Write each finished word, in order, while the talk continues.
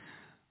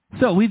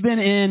So we've been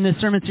in this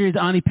sermon series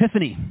on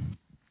Epiphany.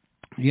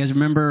 You guys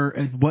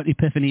remember what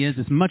Epiphany is?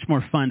 It's much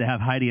more fun to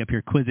have Heidi up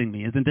here quizzing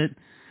me, isn't it?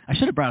 I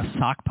should have brought a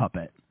sock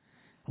puppet.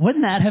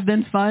 Wouldn't that have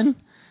been fun?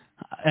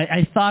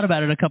 I thought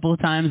about it a couple of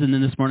times, and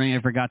then this morning I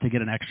forgot to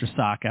get an extra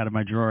sock out of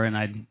my drawer, and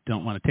I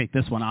don't want to take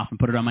this one off and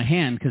put it on my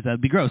hand because that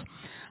would be gross.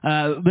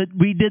 But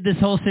we did this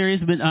whole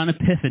series on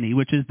Epiphany,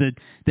 which is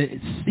the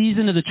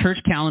season of the church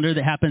calendar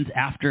that happens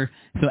after.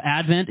 So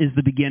Advent is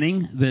the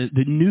beginning.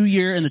 The new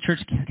year in the church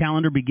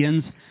calendar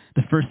begins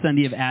the first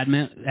Sunday of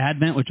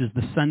Advent, which is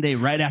the Sunday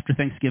right after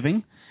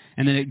Thanksgiving.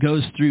 And then it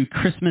goes through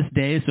Christmas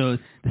Day. So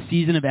the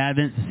season of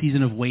Advent is the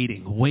season of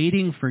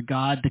waiting for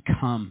God to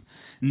come.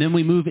 And then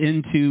we move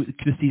into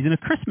the season of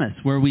Christmas,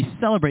 where we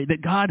celebrate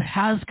that God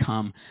has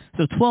come.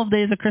 So 12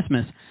 days of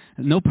Christmas.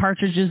 No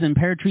partridges and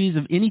pear trees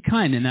of any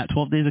kind in that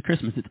 12 days of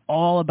Christmas. It's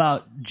all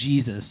about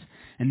Jesus.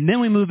 And then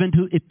we move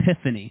into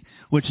Epiphany,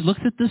 which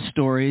looks at the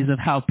stories of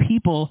how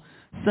people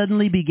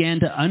suddenly began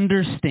to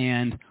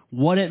understand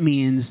what it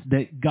means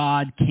that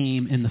God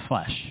came in the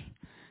flesh.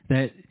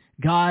 That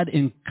God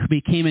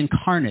became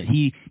incarnate.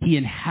 He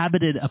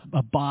inhabited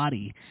a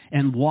body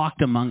and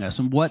walked among us,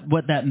 and what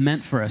that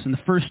meant for us. And the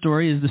first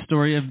story is the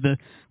story of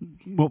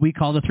what we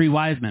call the three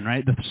wise men,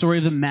 right? The story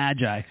of the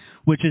Magi,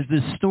 which is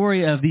the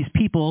story of these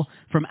people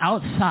from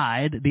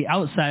outside, the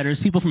outsiders,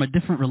 people from a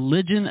different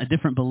religion, a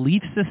different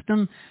belief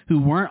system,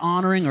 who weren't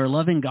honoring or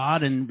loving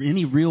God in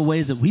any real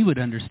ways that we would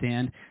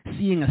understand,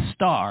 seeing a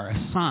star,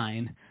 a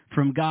sign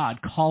from God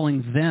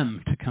calling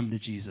them to come to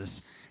Jesus.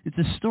 It's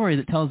a story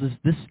that tells us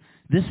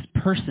this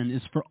person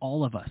is for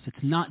all of us. It's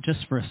not just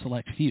for a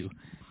select few.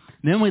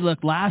 Then we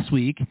looked last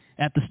week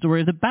at the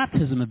story of the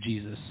baptism of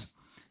Jesus.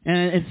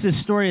 And it's this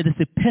story of this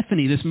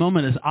epiphany, this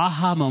moment, this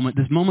aha moment,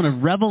 this moment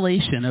of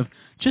revelation of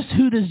just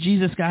who this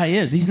Jesus guy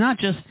is. He's not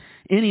just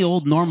any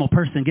old normal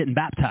person getting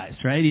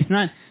baptized, right? He's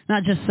not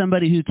just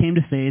somebody who came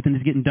to faith and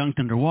is getting dunked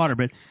underwater,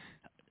 but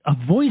a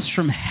voice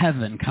from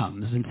heaven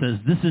comes and says,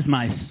 "This is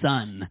my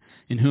Son,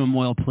 in whom I'm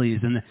well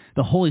pleased." And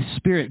the Holy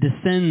Spirit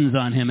descends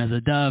on him as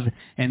a dove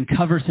and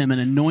covers him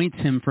and anoints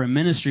him for a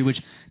ministry, which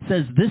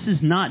says this is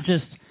not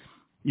just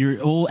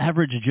your old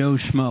average Joe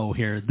Schmo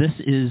here. This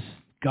is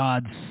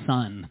God's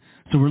Son.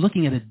 So we're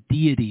looking at a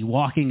deity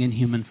walking in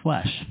human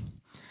flesh.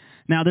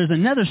 Now, there's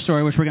another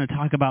story which we're going to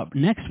talk about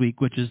next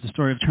week, which is the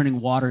story of turning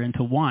water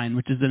into wine,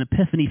 which is an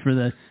epiphany for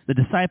the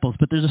disciples.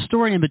 But there's a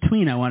story in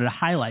between I wanted to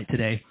highlight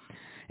today.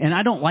 And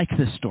I don't like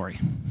this story.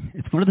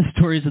 It's one of the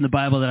stories in the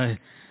Bible that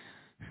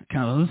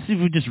let's see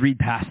if we just read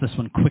past this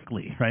one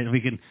quickly, right?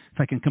 If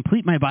I can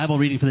complete my Bible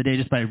reading for the day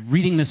just by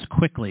reading this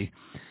quickly.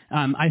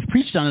 I've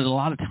preached on it a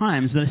lot of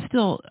times, but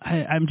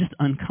I'm just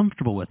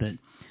uncomfortable with it.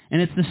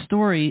 And it's the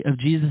story of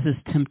Jesus'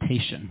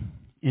 temptation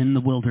in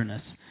the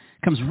wilderness.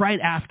 It comes right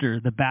after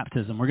the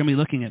baptism. We're going to be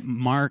looking at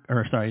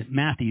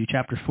Matthew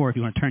chapter 4, if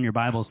you want to turn your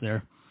Bibles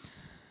there.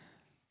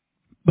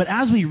 But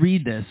as we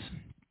read this,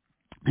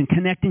 and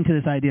connecting to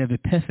this idea of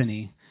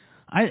epiphany,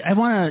 I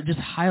want to just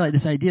highlight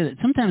this idea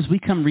that sometimes we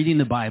come reading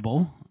the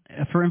Bible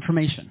for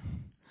information.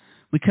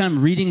 We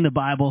come reading the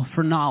Bible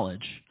for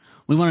knowledge.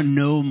 We want to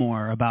know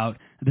more about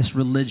this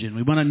religion.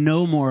 We want to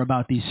know more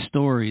about these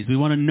stories. We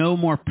want to know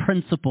more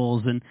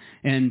principles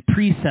and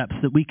precepts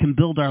that we can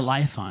build our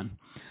life on.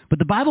 But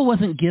the Bible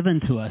wasn't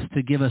given to us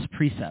to give us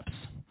precepts.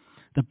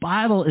 The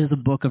Bible is a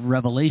book of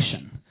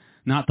revelation.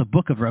 Not the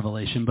book of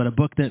Revelation, but a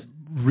book that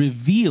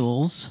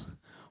reveals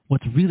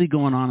what's really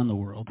going on in the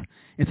world.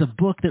 It's a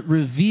book that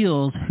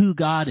reveals who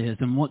God is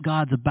and what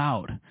God's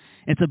about.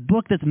 It's a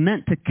book that's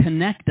meant to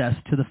connect us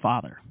to the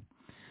Father.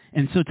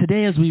 And so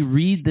today, as we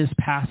read this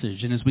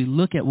passage and as we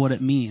look at what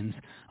it means,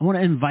 I want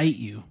to invite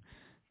you,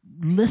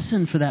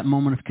 listen for that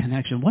moment of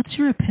connection. What's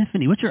your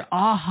epiphany? What's your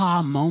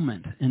aha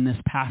moment in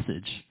this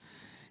passage?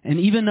 And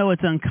even though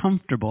it's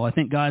uncomfortable, I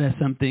think God has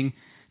something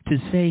to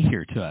say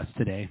here to us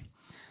today.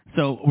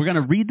 So we're going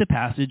to read the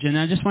passage, and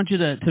I just want you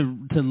to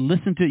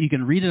listen to it. You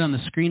can read it on the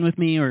screen with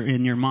me or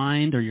in your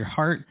mind or your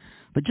heart,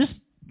 but just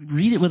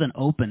read it with an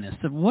openness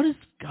of what is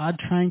God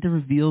trying to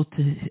reveal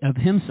of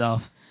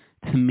himself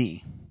to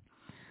me.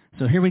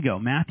 So here we go,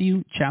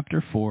 Matthew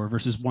chapter 4,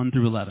 verses 1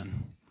 through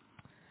 11.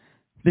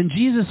 Then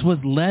Jesus was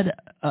led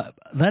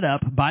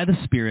up by the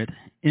Spirit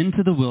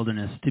into the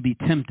wilderness to be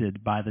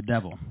tempted by the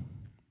devil.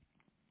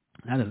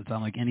 That doesn't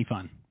sound like any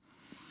fun.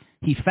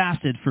 He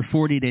fasted for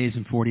 40 days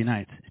and 40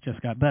 nights. It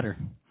just got better.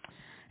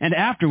 And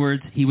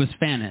afterwards, he was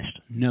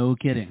famished. No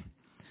kidding.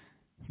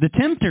 The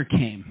tempter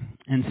came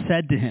and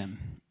said to him,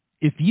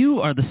 "If you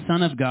are the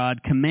Son of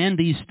God, command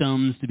these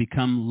stones to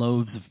become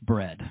loaves of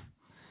bread."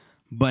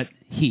 But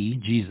he,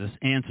 Jesus,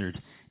 answered,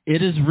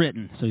 "It is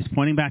written," so he's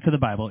pointing back to the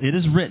Bible, "It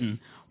is written,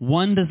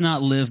 one does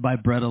not live by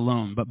bread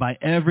alone, but by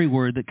every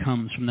word that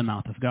comes from the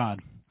mouth of God."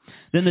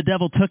 Then the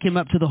devil took him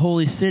up to the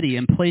holy city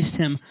and placed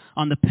him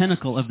on the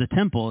pinnacle of the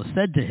temple and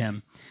said to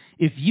him,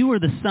 "If you are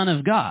the Son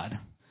of God,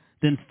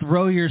 then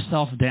throw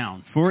yourself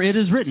down. For it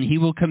is written, he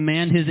will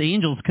command his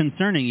angels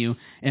concerning you,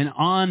 and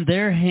on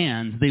their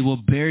hands they will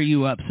bear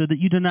you up so that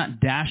you do not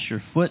dash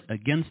your foot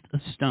against a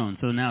stone."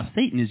 So now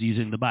Satan is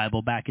using the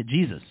Bible back at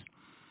Jesus.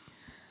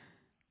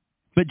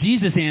 But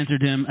Jesus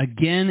answered him,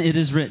 again it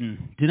is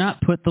written, do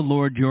not put the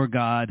Lord your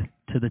God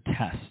to the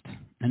test.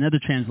 Another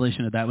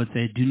translation of that would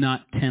say, do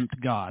not tempt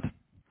God.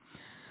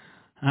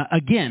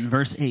 Again,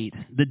 verse 8,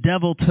 the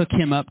devil took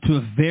him up to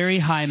a very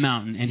high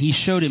mountain, and he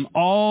showed him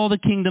all the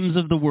kingdoms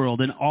of the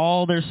world and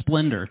all their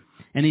splendor.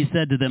 And he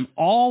said to them,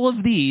 all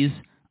of these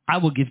I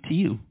will give to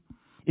you,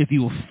 if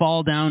you will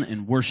fall down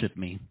and worship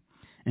me.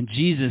 And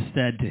Jesus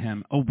said to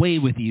him, away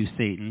with you,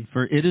 Satan,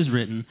 for it is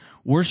written,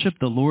 worship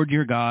the Lord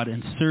your God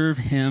and serve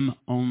him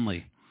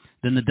only.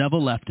 Then the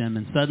devil left him,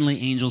 and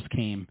suddenly angels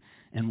came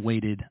and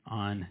waited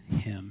on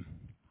him.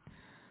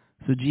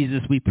 So Jesus,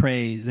 we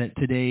pray that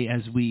today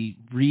as we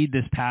read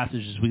this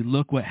passage, as we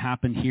look what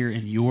happened here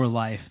in your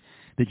life,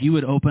 that you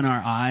would open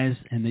our eyes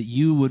and that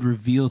you would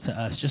reveal to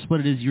us just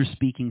what it is you're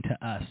speaking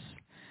to us.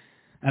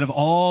 Out of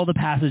all the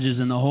passages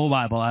in the whole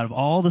Bible, out of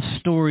all the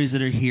stories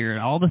that are here,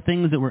 and all the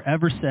things that were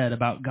ever said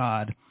about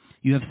God,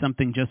 you have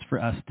something just for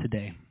us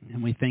today.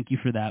 And we thank you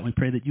for that. We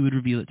pray that you would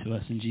reveal it to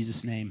us in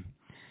Jesus' name.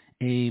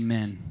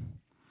 Amen.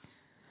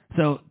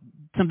 So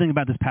something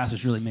about this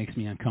passage really makes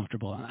me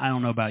uncomfortable. I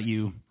don't know about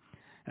you.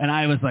 And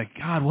I was like,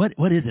 God, what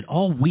is it?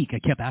 All week I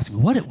kept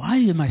asking, why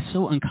am I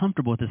so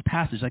uncomfortable with this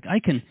passage? Like I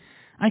can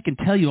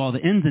tell you all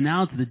the ins and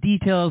outs, the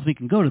details. We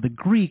can go to the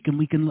Greek, and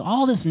we can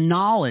all this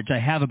knowledge I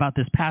have about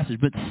this passage.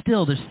 But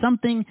still, there's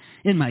something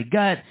in my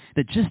gut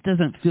that just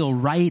doesn't feel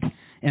right,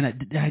 and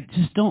I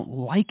just don't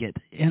like it.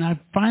 And I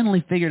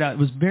finally figured out. It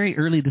was very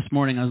early this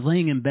morning. I was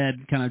laying in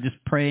bed, kind of just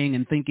praying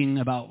and thinking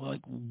about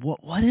like,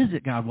 what is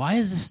it, God? Why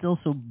is this still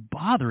so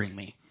bothering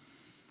me?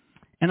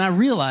 And I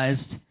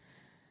realized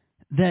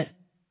that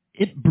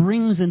it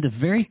brings into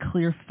very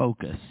clear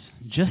focus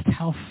just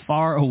how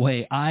far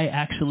away I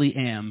actually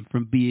am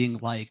from being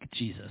like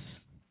Jesus.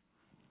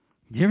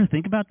 Do you ever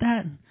think about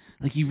that?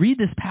 Like you read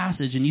this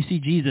passage and you see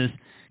Jesus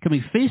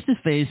coming face to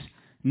face,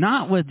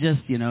 not with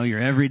just, your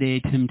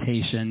everyday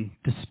temptation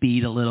to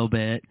speed a little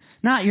bit,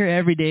 not your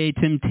everyday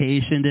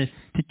temptation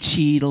to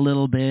cheat a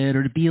little bit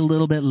or to be a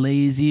little bit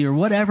lazy or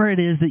whatever it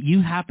is that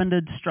you happen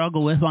to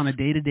struggle with on a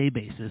day-to-day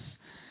basis.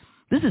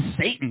 This is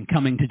Satan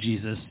coming to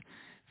Jesus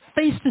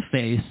face to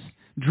face,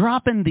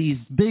 dropping these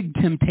big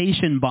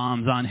temptation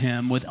bombs on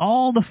him with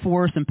all the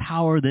force and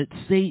power that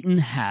Satan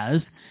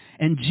has,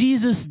 and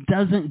Jesus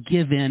doesn't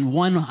give in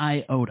one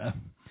iota.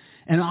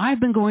 And I've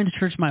been going to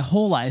church my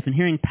whole life and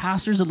hearing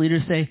pastors and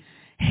leaders say,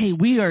 hey,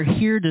 we are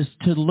here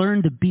to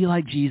learn to be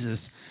like Jesus.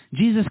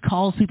 Jesus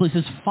calls people, he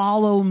says,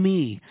 follow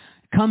me.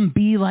 Come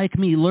be like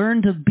me.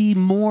 Learn to be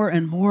more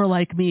and more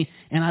like me.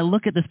 And I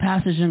look at this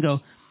passage and go,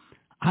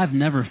 I've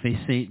never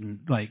faced Satan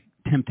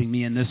tempting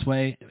me in this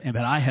way,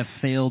 but I have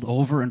failed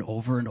over and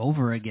over and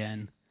over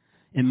again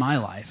in my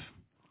life.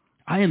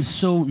 I am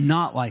so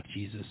not like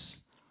Jesus.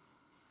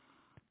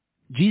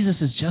 Jesus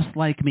is just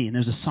like me. And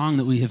there's a song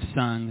that we have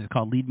sung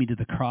called Lead Me to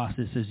the Cross.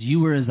 It says, you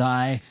were as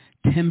I,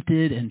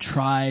 tempted and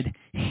tried,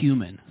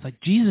 human. It's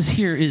like Jesus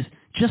here is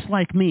just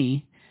like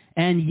me,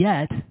 and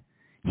yet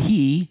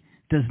he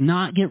does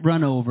not get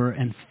run over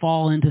and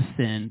fall into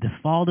sin, to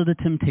fall to the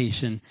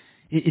temptation.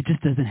 It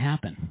just doesn't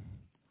happen.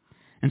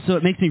 And so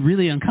it makes me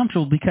really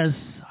uncomfortable because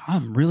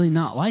I'm really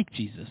not like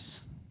Jesus.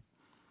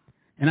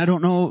 And I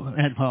don't know,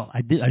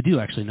 I do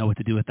actually know what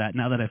to do with that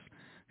now that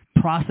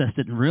I've processed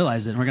it and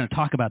realized it, and we're going to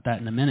talk about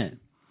that in a minute.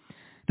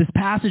 This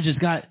passage has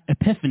got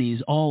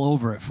epiphanies all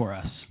over it for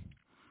us.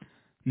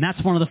 And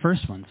that's one of the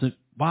first ones. That,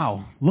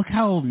 wow, look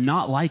how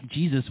not like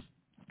Jesus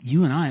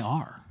you and I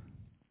are.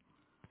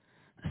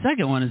 The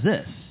second one is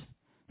this,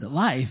 that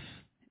life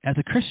as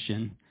a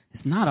Christian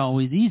is not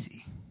always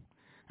easy.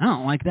 I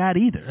don't like that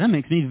either. That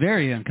makes me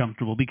very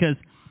uncomfortable because,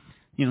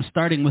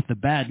 starting with the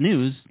bad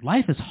news,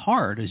 life is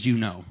hard, as you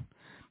know.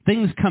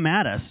 Things come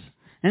at us,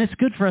 and it's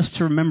good for us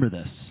to remember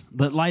this,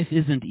 but life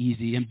isn't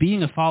easy, and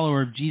being a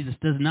follower of Jesus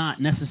does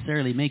not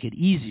necessarily make it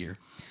easier.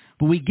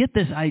 But we get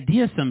this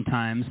idea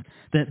sometimes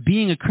that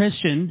being a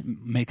Christian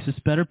makes us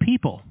better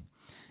people.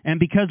 And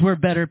because we're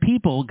better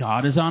people,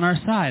 God is on our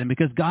side. And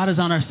because God is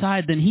on our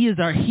side, then he is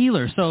our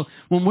healer. So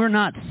when we're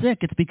not sick,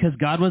 it's because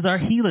God was our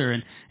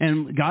healer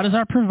and God is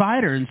our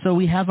provider. And so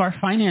we have our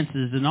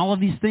finances and all of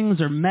these things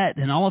are met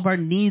and all of our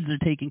needs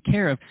are taken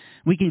care of.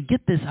 We can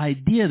get this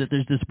idea that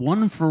there's this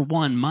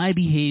one-for-one, my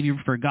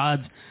behavior for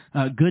God's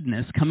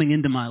goodness coming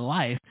into my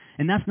life.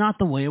 And that's not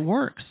the way it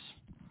works.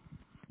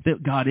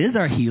 That God is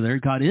our healer,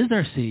 God is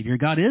our Savior,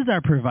 God is our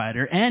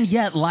provider, and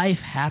yet life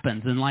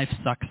happens and life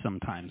sucks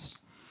sometimes.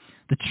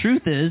 The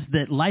truth is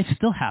that life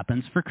still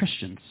happens for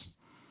Christians.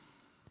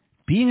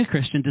 Being a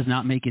Christian does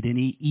not make it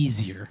any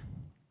easier.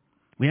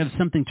 We have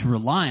something to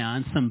rely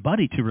on,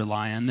 somebody to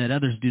rely on that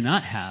others do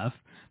not have,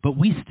 but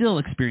we still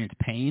experience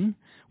pain,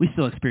 we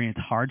still experience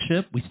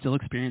hardship, we still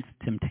experience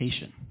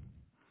temptation.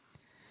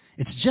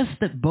 It's just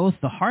that both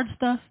the hard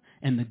stuff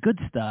and the good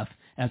stuff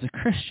as a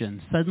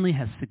Christian suddenly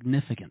has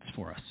significance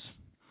for us.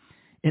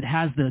 It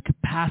has the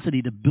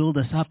capacity to build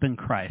us up in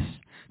Christ,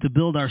 to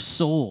build our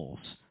souls,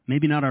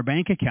 maybe not our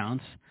bank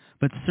accounts,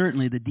 but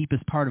certainly the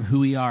deepest part of who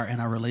we are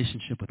and our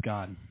relationship with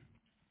God.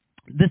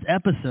 This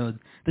episode,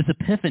 this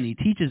epiphany,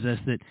 teaches us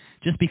that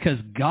just because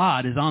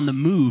God is on the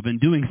move and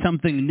doing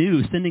something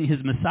new, sending his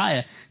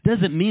Messiah,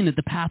 doesn't mean that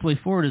the pathway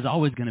forward is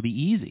always going to be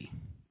easy.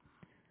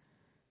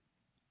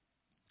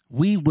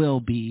 We will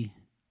be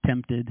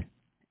tempted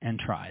and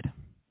tried,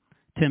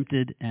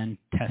 tempted and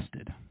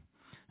tested.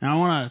 Now, I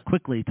want to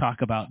quickly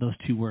talk about those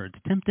two words,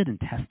 tempted and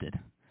tested.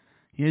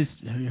 You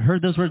guys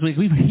heard those words?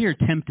 We hear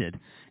tempted.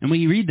 And when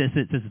you read this,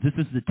 it says this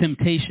is the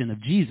temptation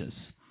of Jesus.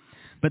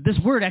 But this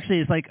word actually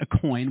is like a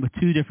coin with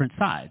two different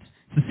sides.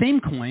 It's the same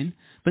coin,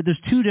 but there's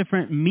two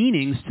different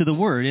meanings to the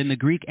word in the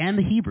Greek and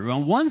the Hebrew.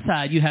 On one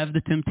side, you have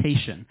the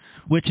temptation,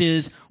 which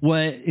is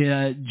what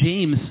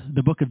James,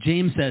 the book of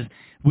James says,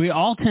 we're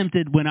all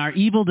tempted when our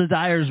evil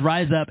desires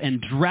rise up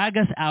and drag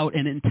us out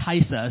and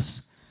entice us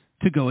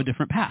to go a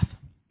different path.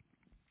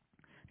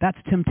 That's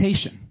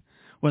temptation.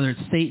 Whether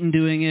it's Satan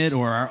doing it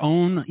or our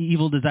own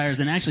evil desires.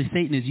 And actually,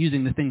 Satan is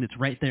using the thing that's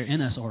right there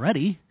in us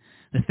already,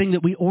 the thing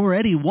that we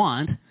already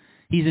want.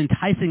 He's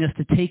enticing us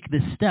to take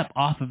this step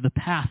off of the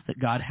path that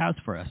God has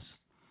for us.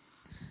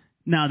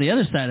 Now, the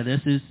other side of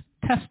this is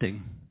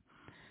testing.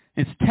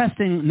 It's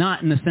testing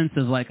not in the sense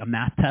of like a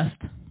math test,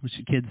 which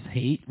kids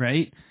hate,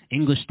 right?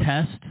 English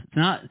test.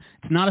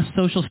 It's not a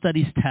social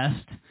studies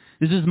test.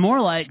 This is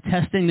more like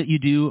testing that you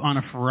do on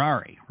a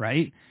Ferrari,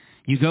 right?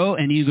 You go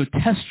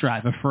test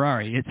drive a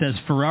Ferrari. It says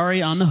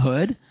Ferrari on the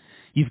hood.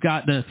 You've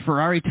got the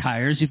Ferrari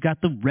tires. You've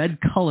got the red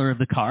color of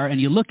the car. And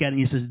you look at it and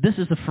you say, this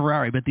is a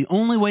Ferrari. But the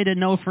only way to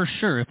know for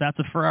sure if that's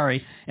a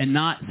Ferrari and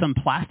not some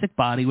plastic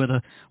body with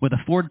a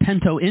Ford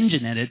Pinto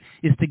engine in it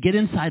is to get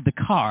inside the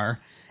car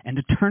and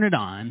to turn it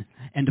on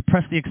and to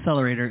press the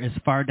accelerator as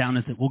far down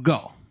as it will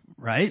go,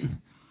 right?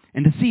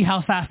 And to see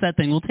how fast that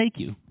thing will take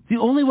you. It's the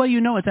only way you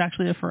know it's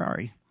actually a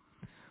Ferrari.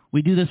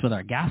 We do this with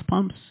our gas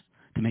pumps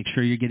to make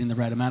sure you're getting the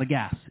right amount of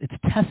gas. It's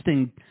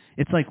testing.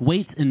 It's like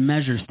weights and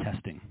measures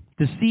testing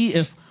to see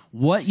if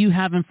what you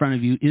have in front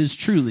of you is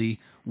truly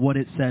what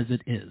it says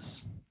it is.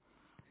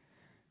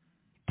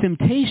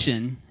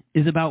 Temptation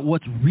is about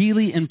what's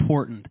really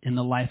important in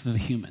the life of a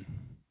human.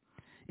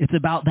 It's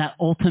about that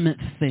ultimate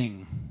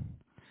thing.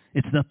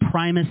 It's the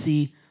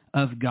primacy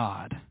of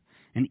God.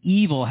 And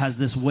evil has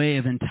this way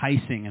of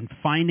enticing and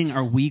finding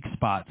our weak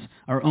spots,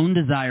 our own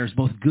desires,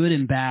 both good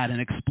and bad,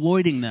 and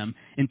exploiting them,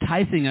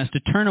 enticing us to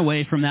turn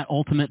away from that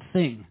ultimate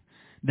thing,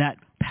 that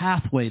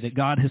pathway that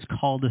God has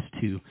called us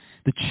to,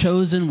 the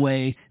chosen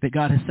way that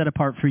God has set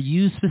apart for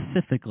you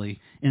specifically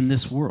in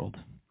this world.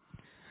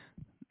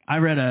 I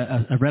read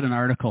an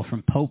article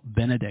from Pope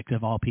Benedict,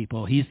 of all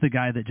people. He's the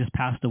guy that just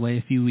passed away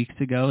a few weeks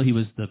ago. He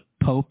was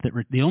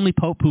the only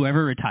pope who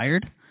ever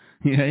retired.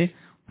 Okay?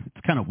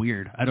 It's kind of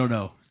weird. I don't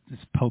know. This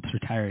pope's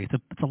retiring.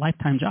 It's a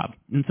lifetime job.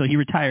 And so he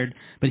retired,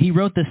 but he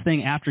wrote this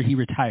thing after he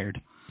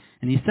retired.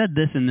 And he said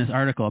this in this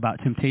article about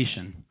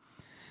temptation.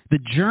 The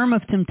germ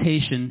of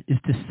temptation is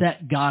to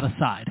set God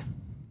aside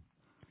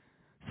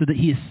so that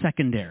he is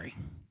secondary,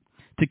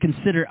 to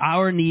consider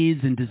our needs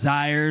and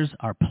desires,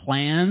 our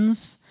plans,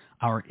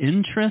 our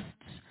interests,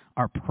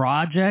 our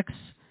projects,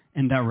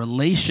 and our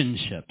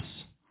relationships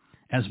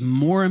as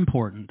more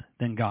important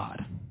than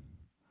God.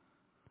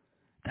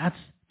 That's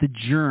the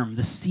germ,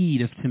 the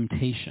seed of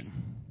temptation.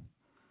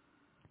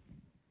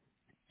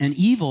 And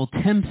evil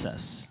tempts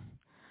us.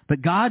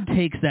 But God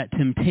takes that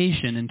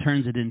temptation and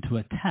turns it into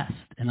a test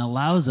and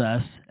allows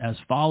us, as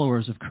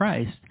followers of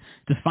Christ,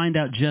 to find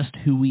out just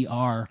who we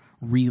are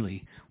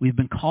really. We've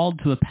been called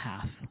to a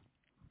path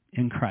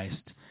in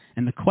Christ.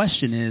 And the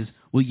question is,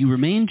 will you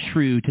remain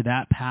true to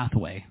that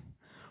pathway?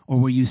 Or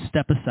will you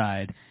step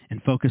aside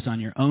and focus on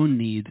your own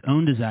needs,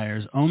 own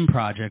desires, own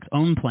projects,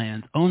 own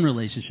plans, own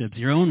relationships,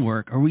 your own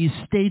work? Or will you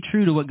stay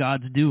true to what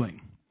God's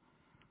doing?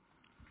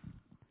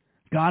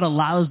 God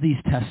allows these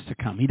tests to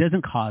come. He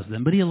doesn't cause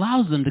them, but he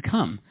allows them to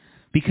come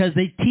because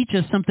they teach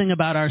us something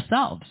about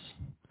ourselves.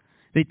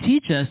 They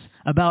teach us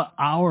about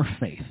our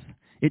faith.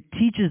 It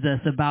teaches us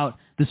about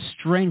the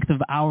strength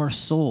of our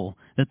soul,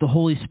 that the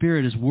Holy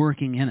Spirit is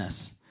working in us.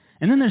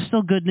 And then there's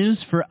still good news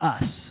for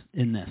us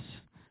in this,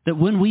 that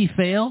when we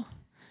fail,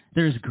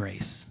 there's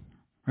grace,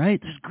 right?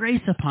 There's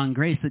grace upon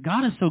grace, that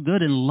God is so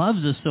good and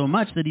loves us so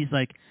much that he's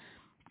like,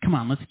 come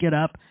on, let's get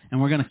up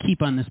and we're going to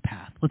keep on this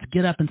path. Let's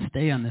get up and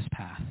stay on this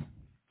path.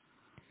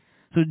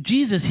 So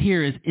Jesus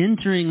here is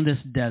entering this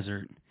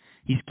desert.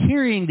 He's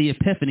carrying the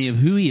epiphany of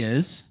who he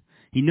is.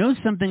 He knows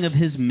something of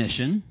his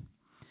mission.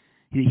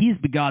 He's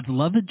God's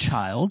beloved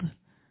child.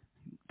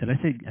 Did I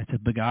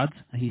said God's?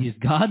 He is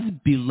God's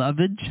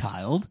beloved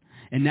child.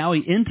 And now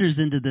he enters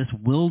into this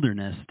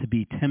wilderness to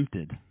be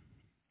tempted.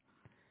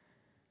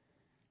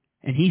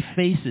 And he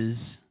faces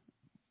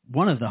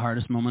one of the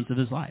hardest moments of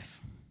his life.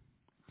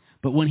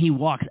 But when he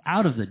walks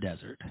out of the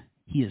desert,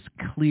 he is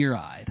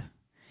clear-eyed.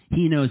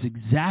 He knows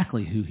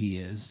exactly who he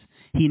is.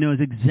 He knows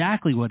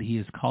exactly what he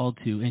is called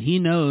to. And he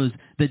knows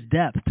the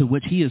depth to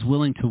which he is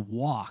willing to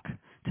walk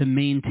to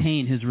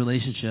maintain his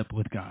relationship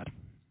with God.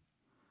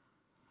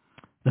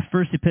 The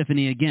first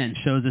epiphany, again,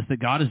 shows us that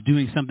God is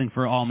doing something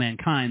for all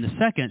mankind. The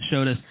second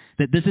showed us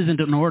that this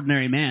isn't an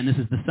ordinary man. This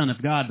is the Son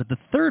of God. But the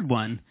third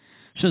one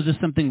shows us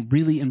something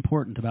really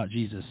important about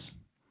Jesus,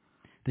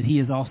 that he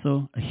is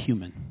also a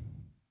human,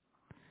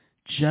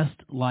 just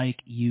like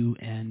you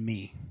and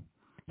me.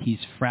 He's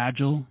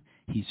fragile,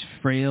 he's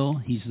frail,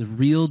 he's the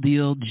real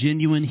deal,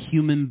 genuine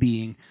human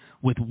being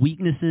with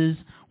weaknesses,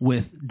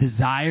 with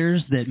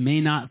desires that may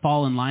not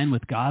fall in line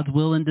with God's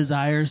will and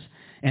desires,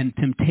 and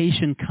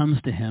temptation comes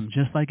to him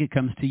just like it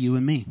comes to you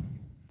and me.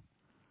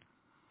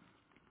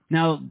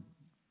 Now,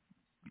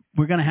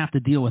 we're going to have to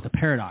deal with a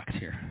paradox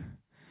here,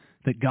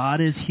 that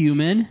God is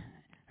human,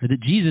 or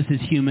that Jesus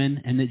is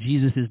human, and that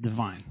Jesus is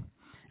divine.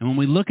 And when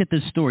we look at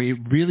this story, it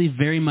really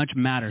very much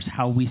matters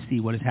how we see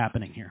what is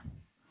happening here.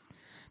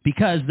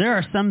 Because there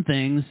are some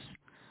things,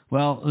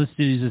 well, let's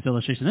use this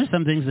illustration. There's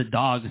some things that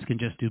dogs can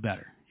just do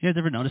better. You guys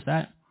ever notice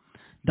that?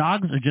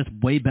 Dogs are just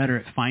way better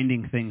at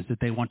finding things that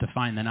they want to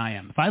find than I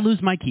am. If I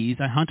lose my keys,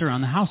 I hunt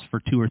around the house for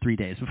 2 or 3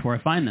 days before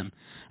I find them.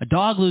 A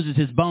dog loses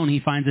his bone, he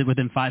finds it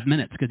within 5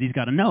 minutes because he's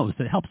got a nose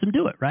that helps him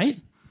do it,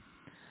 right?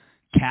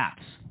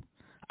 Cats.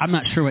 I'm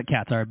not sure what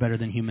cats are better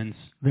than humans.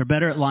 They're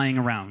better at lying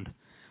around.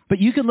 But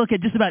you can look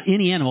at just about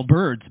any animal.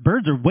 Birds.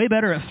 Birds are way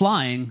better at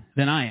flying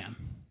than I am,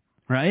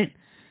 right?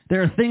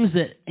 There are things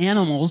that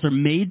animals are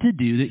made to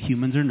do that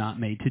humans are not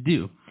made to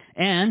do.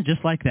 And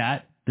just like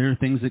that, there are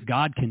things that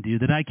God can do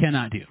that I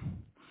cannot do.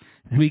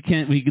 We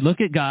can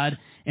look at God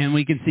and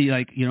we can see,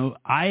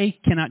 I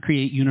cannot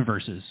create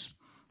universes.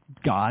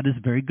 God is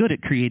very good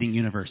at creating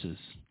universes.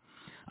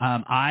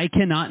 I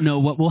cannot know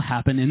what will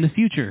happen in the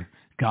future.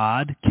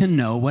 God can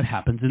know what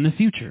happens in the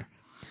future.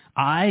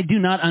 I do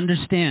not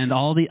understand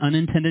all the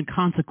unintended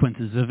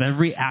consequences of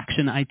every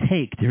action I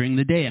take during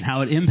the day and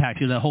how it impacts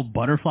you. That whole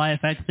butterfly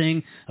effect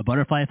thing, a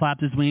butterfly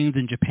flaps its wings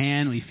in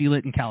Japan, we feel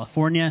it in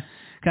California,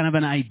 kind of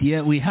an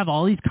idea. We have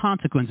all these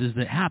consequences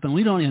that happen.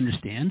 We don't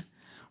understand.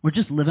 We're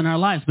just living our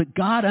lives. But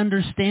God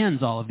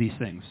understands all of these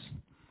things.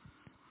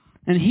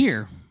 And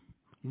here,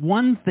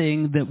 one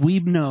thing that we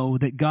know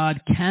that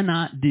God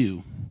cannot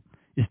do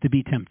is to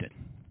be tempted.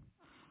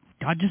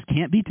 God just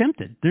can't be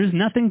tempted. There's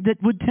nothing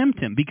that would tempt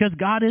him because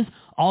God is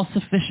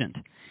all-sufficient.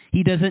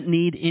 He doesn't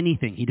need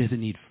anything. He doesn't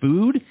need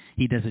food.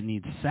 He doesn't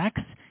need sex.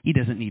 He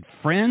doesn't need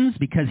friends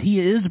because he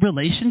is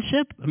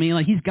relationship.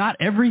 He's got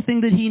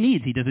everything that he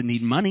needs. He doesn't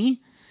need money.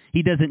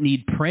 He doesn't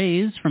need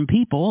praise from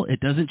people. It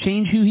doesn't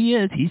change who he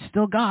is. He's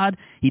still God.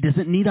 He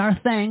doesn't need our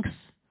thanks.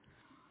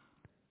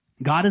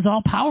 God is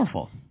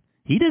all-powerful.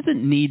 He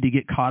doesn't need to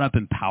get caught up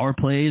in power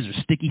plays or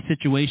sticky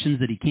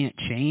situations that he can't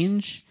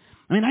change.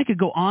 I could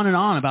go on and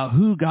on about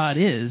who God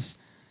is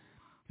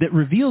that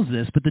reveals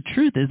this, but the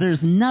truth is there's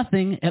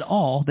nothing at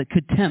all that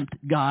could tempt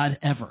God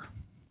ever.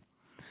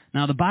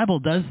 Now, the Bible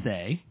does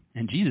say,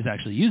 and Jesus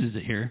actually uses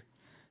it here,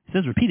 it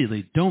says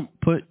repeatedly, don't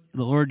put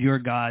the Lord your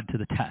God to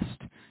the test.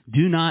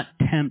 Do not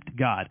tempt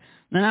God.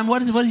 Now,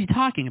 what is he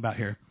talking about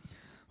here?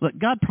 Look,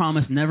 God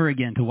promised never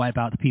again to wipe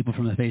out the people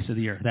from the face of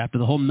the earth. After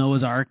the whole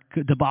Noah's Ark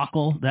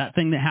debacle, that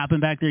thing that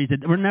happened back there, he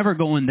said, we're never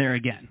going there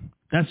again.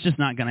 That's just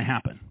not going to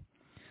happen.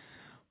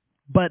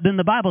 But then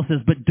the Bible says,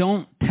 but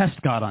don't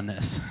test God on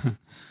this.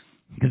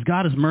 Because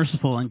God is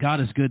merciful and God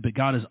is good, but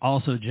God is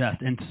also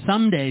just. And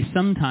someday,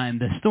 sometime,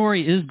 the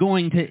story is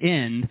going to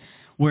end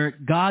where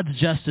God's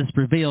justice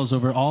prevails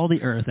over all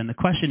the earth. And the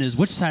question is,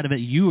 which side of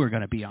it you are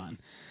going to be on?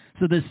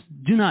 So this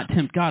do not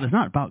tempt God is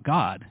not about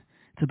God.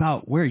 It's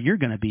about where you're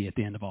going to be at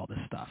the end of all this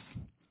stuff.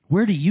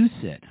 Where do you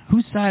sit?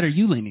 Whose side are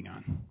you leaning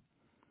on?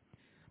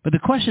 But the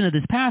question of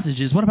this passage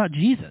is, what about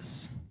Jesus?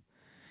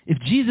 If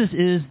Jesus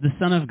is the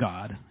Son of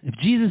God, if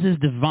Jesus is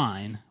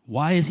divine,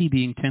 why is he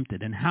being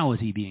tempted and how is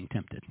he being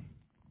tempted?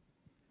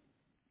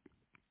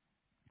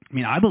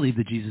 I believe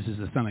that Jesus is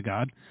the Son of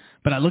God,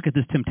 but I look at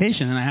this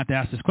temptation and I have to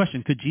ask this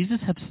question, could Jesus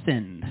have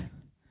sinned?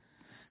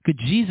 Could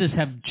Jesus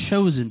have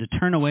chosen to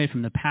turn away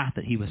from the path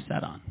that he was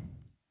set on?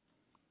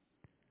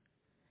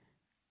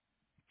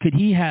 Could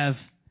he have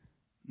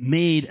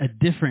made a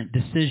different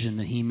decision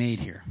than he made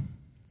here?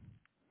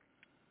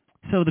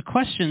 So the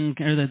question,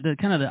 or the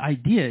kind of the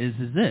idea is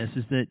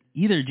that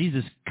either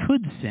Jesus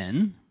could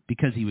sin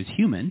because he was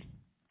human,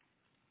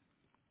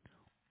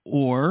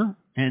 or,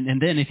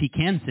 and then if he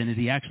can sin, is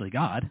he actually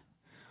God?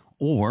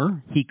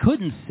 Or he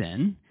couldn't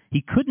sin,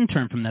 he couldn't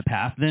turn from the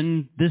path,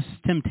 then this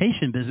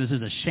temptation business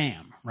is a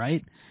sham,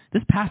 right?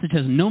 This passage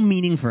has no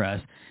meaning for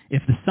us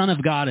if the Son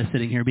of God is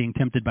sitting here being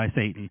tempted by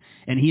Satan,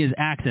 and he is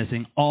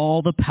accessing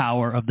all the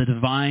power of the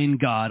divine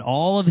God,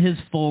 all of his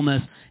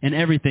fullness and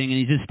everything, and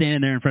he's just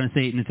standing there in front of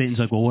Satan, and Satan's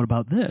like, well, what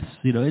about this?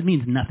 It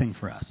means nothing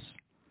for us.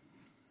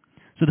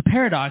 So the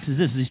paradox is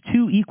this, these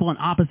two equal and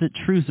opposite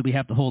truths that we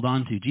have to hold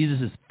on to.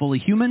 Jesus is fully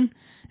human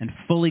and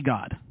fully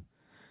God.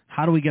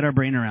 How do we get our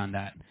brain around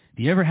that? Have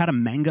you ever had a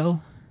mango?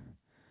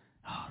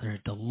 Oh, they're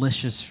a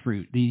delicious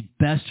fruit, the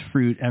best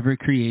fruit ever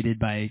created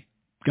by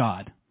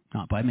God,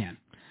 not by man.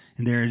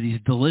 And they're these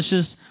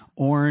delicious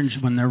orange.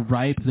 When they're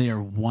ripe, they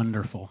are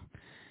wonderful.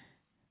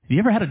 Have you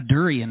ever had a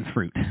durian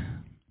fruit?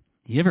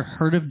 You ever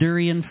heard of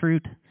durian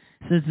fruit?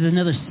 So this is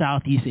another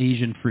Southeast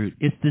Asian fruit.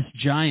 It's this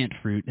giant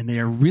fruit, and they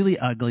are really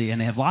ugly,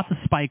 and they have lots of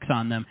spikes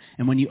on them.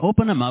 And when you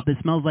open them up, it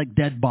smells like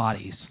dead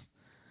bodies.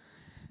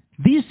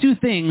 These two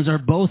things are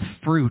both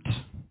fruit.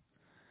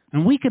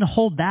 And we can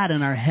hold that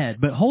in our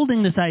head, but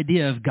holding this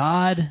idea of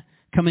God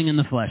coming in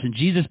the flesh and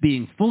Jesus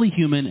being fully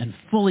human and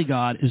fully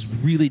God is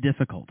really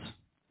difficult.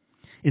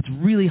 It's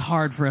really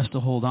hard for us to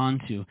hold on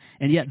to,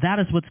 and yet that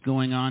is what's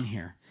going on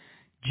here.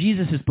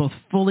 Jesus is both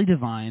fully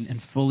divine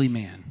and fully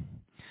man.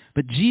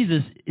 But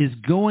Jesus is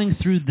going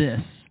through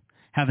this,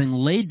 having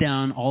laid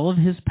down all of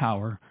his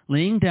power,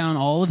 laying down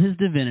all of his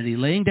divinity,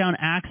 laying down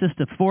access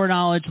to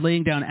foreknowledge,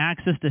 laying down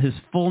access to his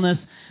fullness,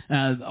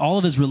 all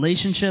of his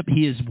relationship.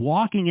 He is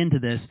walking into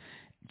this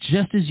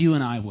just as you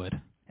and I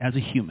would, as a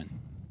human.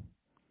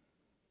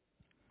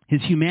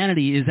 His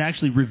humanity is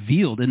actually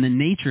revealed in the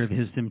nature of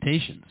his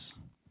temptations.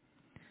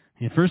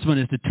 The first one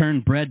is to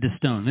turn bread to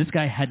stone. This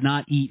guy had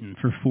not eaten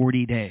for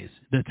 40 days.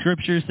 The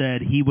scripture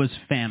said he was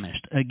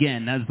famished.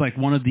 Again, that's like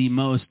one of the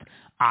most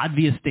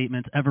obvious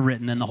statements ever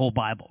written in the whole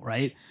Bible,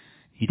 right?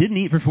 He didn't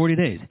eat for 40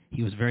 days.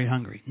 He was very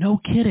hungry. No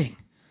kidding.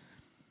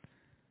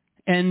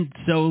 And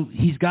so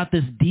he's got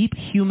this deep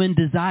human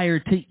desire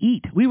to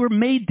eat. We were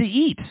made to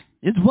eat.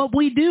 It's what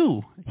we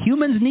do.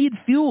 Humans need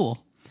fuel.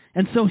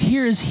 And so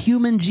here is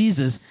human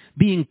Jesus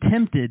being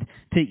tempted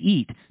to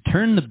eat.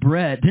 Turn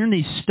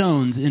these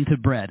stones into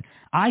bread.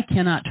 I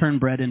cannot turn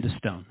bread into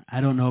stone.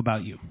 I don't know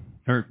about you.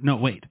 Or, no,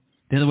 wait.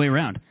 The other way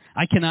around.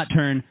 I cannot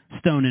turn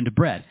stone into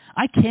bread.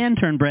 I can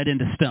turn bread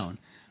into stone.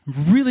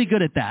 I'm really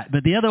good at that.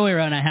 But the other way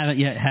around, I haven't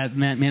yet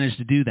managed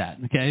to do that,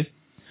 okay?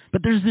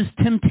 But there's this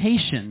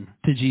temptation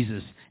to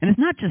Jesus. And it's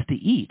not just to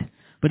eat,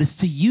 but it's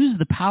to use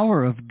the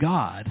power of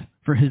God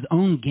for his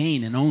own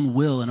gain and own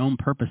will and own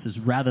purposes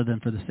rather than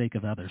for the sake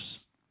of others.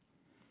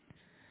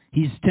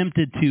 He's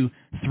tempted to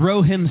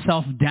throw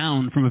himself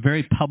down from a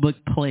very public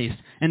place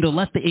and to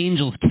let the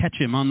angels catch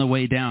him on the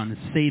way down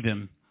and save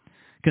him.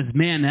 Because,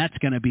 man, that's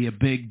going to be a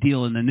big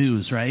deal in the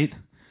news, right?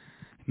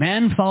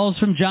 Man falls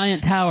from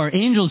giant tower.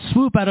 Angels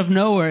swoop out of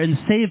nowhere and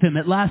save him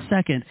at last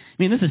second. I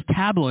mean, this is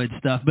tabloid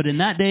stuff, but in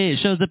that day it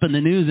shows up in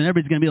the news and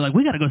everybody's going to be like,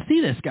 we got to go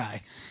see this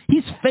guy.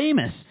 He's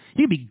famous.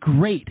 He'd be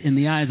great in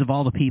the eyes of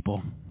all the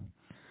people,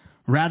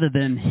 rather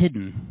than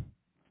hidden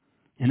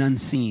and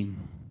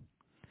unseen.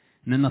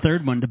 And then the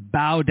third one, to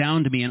bow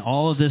down to me and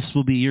all of this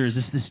will be yours.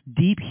 This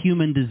deep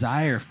human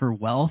desire for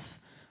wealth,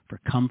 for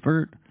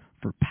comfort,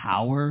 for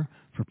power,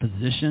 for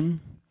position.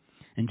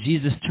 And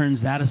Jesus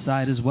turns that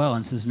aside as well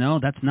and says, no,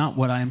 that's not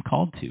what I am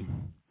called to.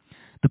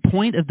 The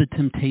point of the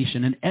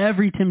temptation, and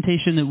every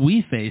temptation that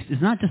we face,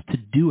 is not just to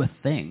do a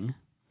thing.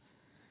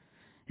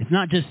 It's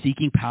not just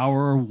seeking power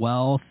or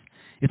wealth.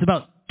 It's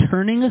about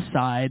turning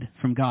aside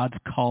from God's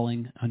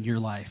calling on your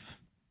life.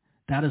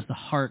 That is the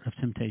heart of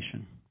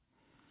temptation.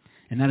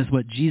 And that is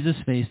what Jesus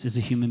faced as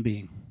a human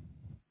being.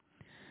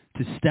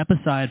 To step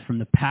aside from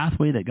the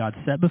pathway that God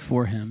set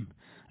before him,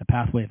 a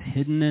pathway of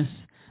hiddenness,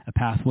 a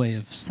pathway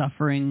of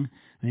suffering.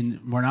 I mean,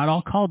 we're not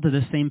all called to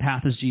the same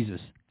path as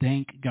Jesus.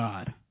 Thank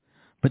God.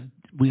 But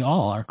we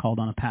all are called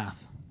on a path.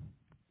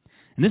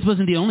 And this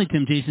wasn't the only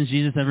temptations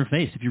Jesus ever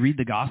faced. If you read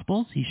the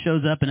Gospels, he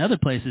shows up in other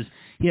places.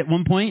 At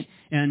one point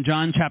in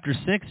John chapter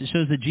 6, it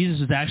shows that Jesus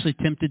was actually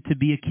tempted to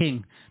be a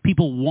king.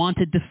 People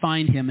wanted to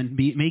find him and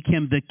make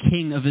him the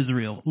king of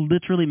Israel,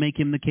 literally make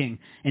him the king.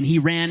 And he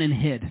ran and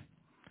hid.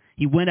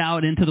 He went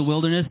out into the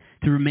wilderness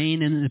to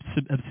remain in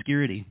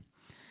obscurity.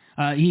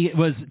 He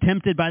was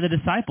tempted by the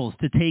disciples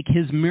to take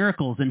his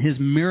miracles and his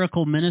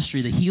miracle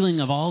ministry, the healing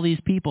of all these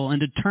people,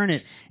 and to turn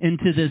it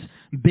into this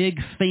big,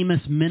 famous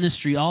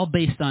ministry, all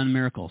based on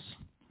miracles.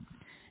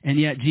 And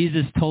yet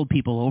Jesus told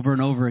people over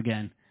and over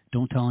again,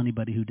 don't tell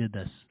anybody who did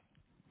this.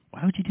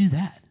 Why would you do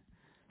that?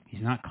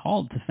 He's not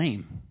called to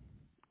fame.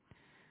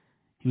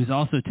 He was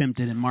also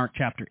tempted in Mark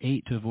chapter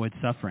 8 to avoid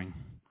suffering.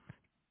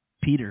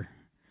 Peter,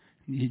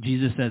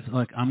 Jesus says,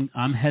 look,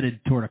 I'm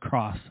headed toward a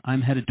cross.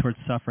 I'm headed toward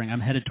suffering.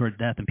 I'm headed toward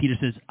death. And Peter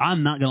says,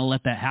 I'm not going to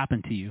let that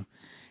happen to you.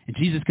 And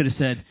Jesus could have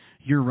said,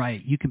 you're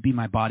right. You can be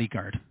my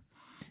bodyguard.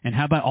 And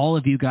how about all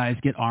of you guys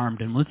get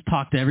armed and let's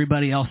talk to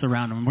everybody else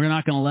around him. We're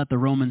not going to let the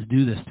Romans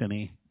do this to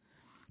me.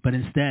 But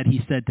instead,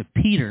 he said to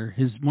Peter,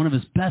 one of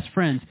his best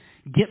friends,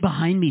 get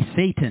behind me,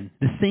 Satan.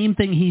 The same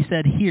thing he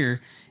said here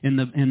in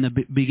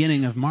the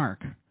beginning of Mark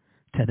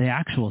to the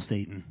actual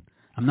Satan.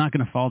 I'm not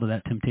going to fall to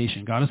that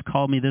temptation. God has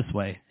called me this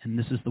way, and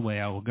this is the way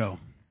I will go.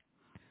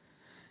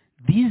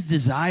 These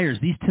desires,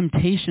 these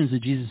temptations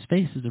that Jesus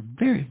faces are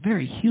very,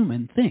 very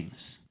human things.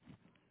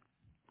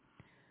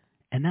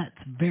 And that's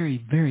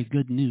very, very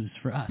good news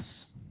for us.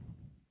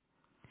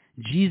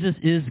 Jesus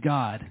is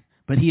God,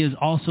 but he is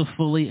also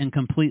fully and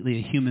completely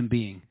a human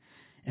being.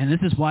 And this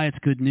is why it's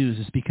good news,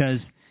 is because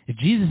if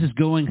Jesus is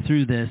going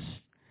through this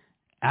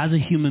as a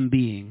human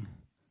being,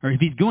 or if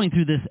he's going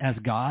through this as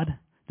God,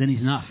 then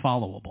he's not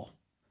followable.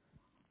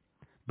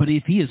 But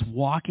if he is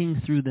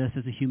walking through this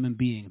as a human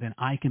being, then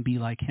I can be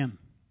like him.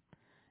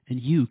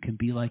 And you can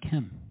be like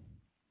him.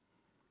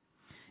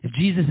 If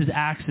Jesus is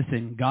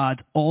accessing God's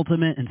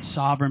ultimate and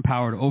sovereign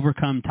power to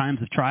overcome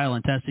times of trial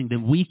and testing,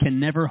 then we can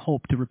never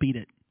hope to repeat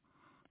it.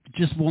 It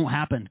just won't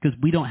happen because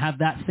we don't have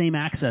that same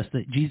access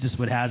that Jesus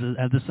would have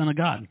as the Son of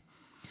God.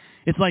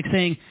 It's like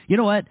saying, you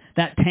know what,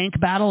 that tank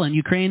battle in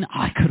Ukraine,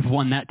 I could have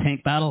won that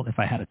tank battle if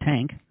I had a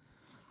tank,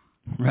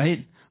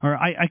 right? Or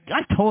I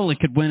totally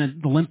could win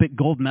an Olympic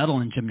gold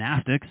medal in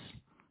gymnastics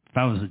if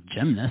I was a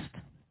gymnast.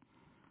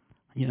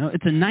 You know,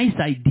 it's a nice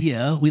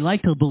idea. We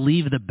like to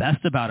believe the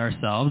best about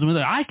ourselves. We're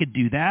like, I could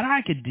do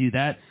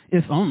that,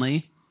 if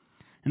only.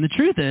 And the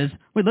truth is,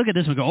 we look at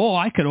this and go, oh,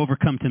 I could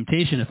overcome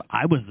temptation if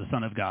I was the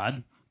Son of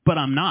God, but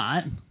I'm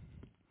not.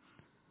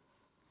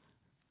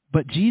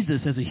 But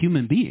Jesus, as a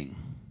human being,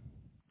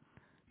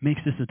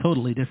 makes this a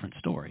totally different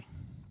story.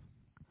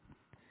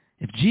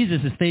 If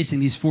Jesus is facing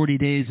these 40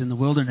 days in the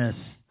wilderness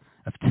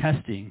of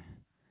testing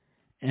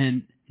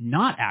and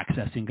not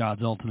accessing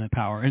God's ultimate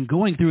power and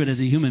going through it as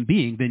a human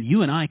being, then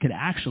you and I could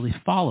actually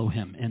follow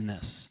him in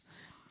this.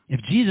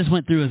 If Jesus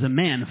went through as a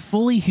man,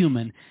 fully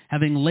human,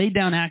 having laid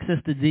down access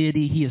to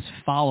deity, he is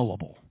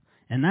followable.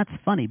 And that's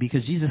funny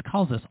because Jesus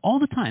calls us all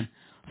the time,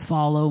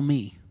 follow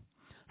me,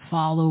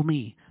 follow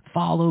me,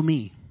 follow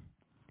me.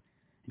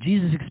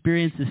 Jesus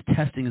experienced this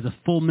testing as a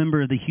full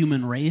member of the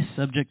human race,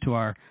 subject to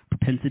our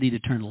propensity to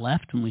turn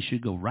left when we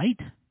should go right.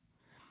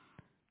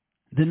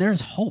 Then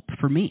there's hope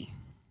for me.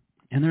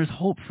 And there's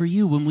hope for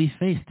you when we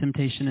face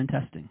temptation and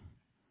testing.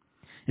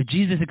 If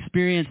Jesus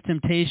experienced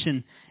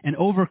temptation and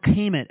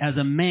overcame it as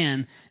a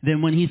man,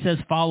 then when he says,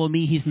 follow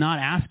me, he's not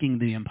asking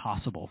the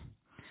impossible.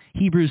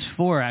 Hebrews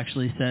 4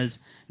 actually says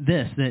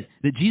this,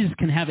 that Jesus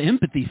can have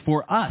empathy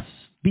for us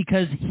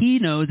because he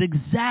knows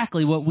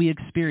exactly what we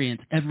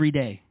experience every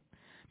day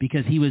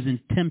because he was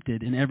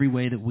tempted in every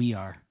way that we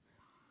are.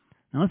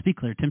 Now let's be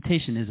clear,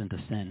 temptation isn't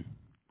a sin.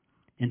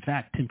 In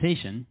fact,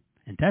 temptation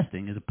and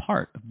testing is a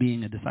part of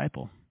being a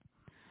disciple.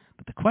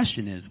 But the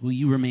question is, will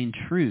you remain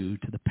true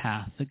to the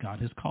path that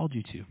God has called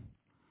you to?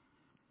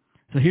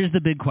 So here's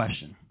the big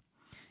question.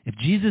 If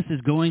Jesus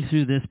is going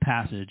through this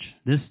passage,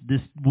 this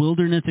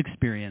wilderness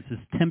experience, this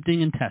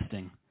tempting and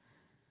testing,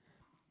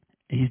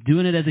 he's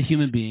doing it as a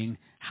human being,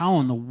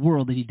 how in the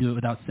world did he do it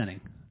without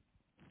sinning?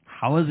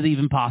 How is it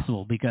even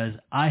possible? Because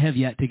I have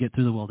yet to get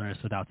through the wilderness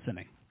without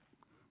sinning.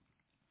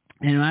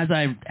 And as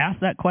I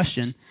asked that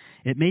question,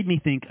 it made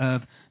me think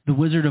of the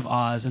Wizard of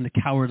Oz and the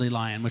Cowardly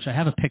Lion, which I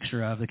have a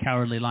picture of, the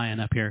Cowardly Lion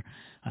up here.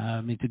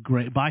 It's a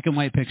great black and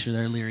white picture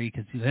there, Leary,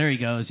 because there he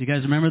goes. You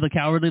guys remember the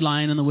Cowardly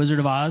Lion and the Wizard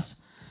of Oz?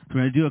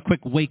 We're going to do a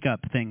quick wake-up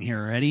thing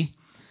here. Ready?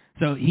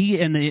 So he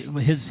and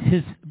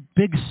his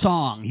big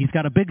song, he's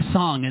got a big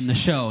song in the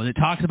show that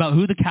talks about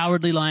who the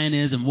Cowardly Lion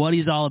is and what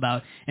he's all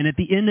about. And at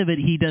the end of it,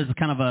 he does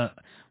kind of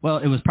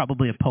it was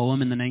probably a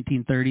poem in the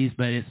 1930s,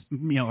 but it's,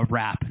 a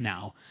rap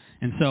now.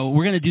 And so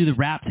we're going to do the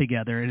rap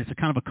together, and it's a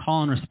kind of a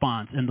call and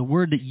response. And the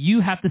word that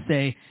you have to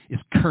say is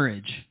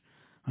courage.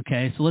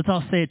 Okay? So let's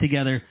all say it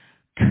together.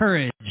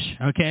 Courage.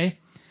 Okay?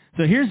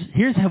 So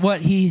here's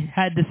what he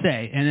had to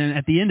say. And then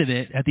at the end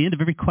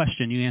of every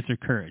question, you answer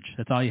courage.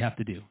 That's all you have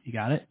to do. You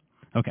got it?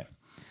 Okay.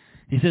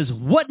 He says,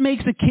 what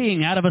makes a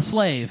king out of a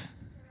slave?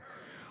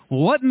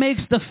 What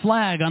makes the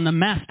flag on the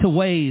mast to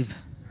wave?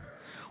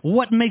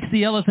 What makes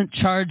the elephant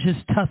charge his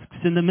tusks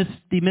in the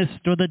misty mist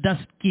or the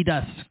dusky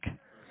dusk?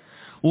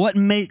 What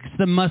makes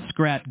the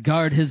muskrat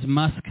guard his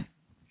musk?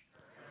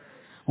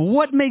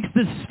 What makes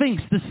the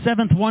Sphinx the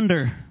seventh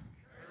wonder?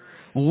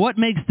 What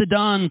makes the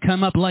dawn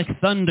come up like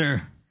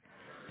thunder?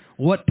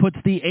 What puts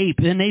the ape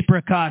in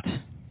apricot?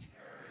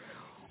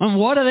 And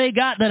what do they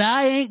got that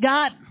I ain't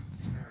got?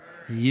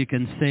 You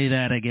can say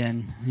that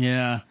again.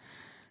 Yeah.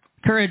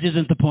 Courage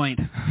isn't the point,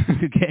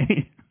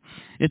 okay?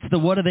 It's the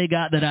what do they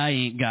got that I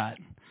ain't got.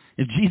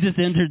 If Jesus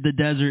entered the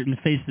desert and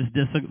faced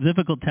this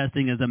difficult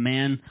testing as a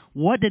man,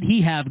 what did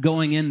he have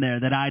going in there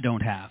that I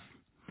don't have?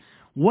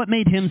 What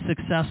made him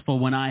successful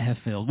when I have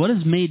failed? What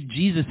has made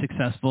Jesus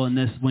successful in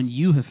this when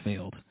you have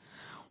failed?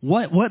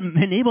 What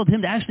enabled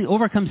him to actually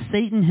overcome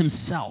Satan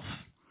himself?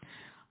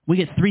 We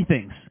get three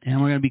things,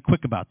 and we're going to be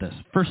quick about this.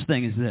 First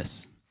thing is this.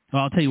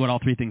 Well, I'll tell you what all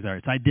three things are.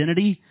 It's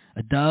identity,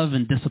 a dove,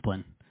 and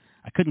discipline.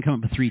 I couldn't come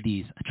up with 3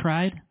 Ds. I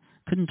tried.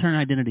 Couldn't turn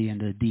identity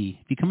into a D.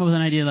 If you come up with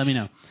an idea, let me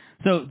know.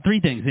 So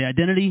 3 things, the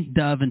identity,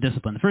 dove, and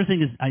discipline. The first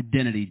thing is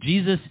identity.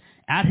 Jesus,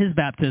 at his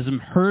baptism,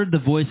 heard the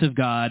voice of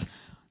God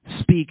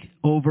speak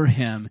over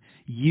him.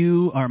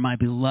 You are my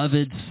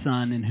beloved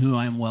Son in whom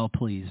I am well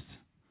pleased.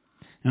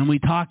 And we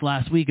talked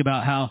last week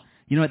about how,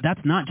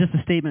 that's not just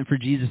a statement for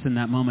Jesus in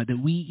that moment,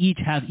 that we each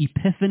have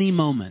epiphany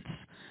moments,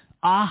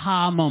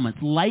 aha moments,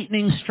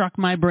 lightning struck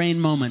my brain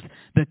moments.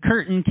 The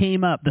curtain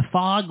came up, the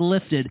fog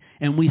lifted,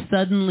 and we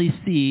suddenly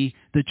see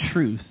the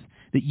truth,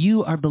 that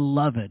you are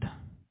beloved,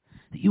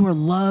 that you are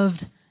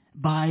loved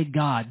by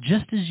God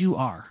just as you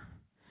are,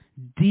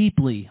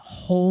 deeply,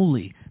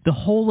 wholly, the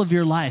whole of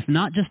your life,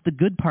 not just the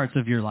good parts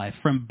of your life,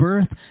 from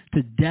birth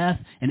to death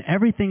and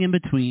everything in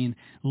between,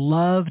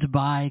 loved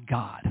by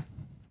God.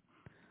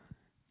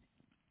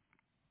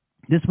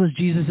 This was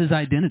Jesus'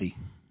 identity.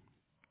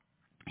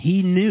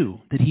 He knew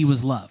that he was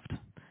loved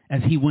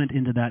as he went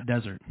into that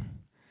desert.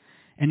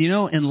 And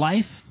in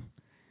life,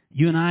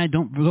 you and I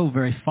don't go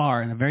very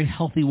far in a very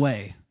healthy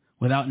way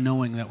without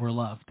knowing that we're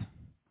loved.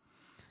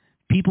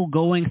 People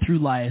going through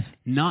life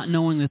not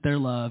knowing that they're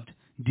loved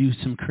do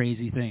some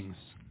crazy things.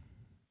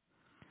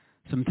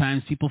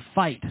 Sometimes people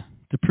fight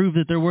to prove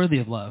that they're worthy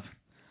of love.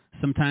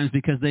 Sometimes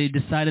because they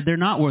decided they're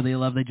not worthy of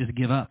love, they just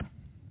give up.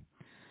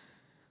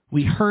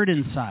 We hurt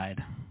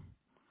inside.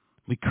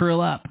 We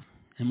curl up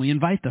and we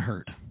invite the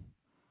hurt.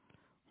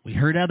 We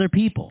hurt other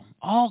people.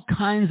 All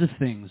kinds of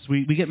things.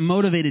 We get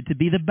motivated to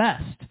be the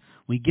best.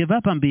 We give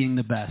up on being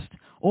the best.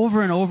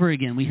 Over and over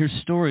again, we hear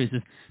stories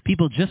of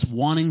people just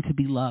wanting to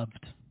be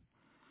loved.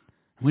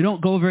 We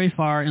don't go very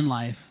far in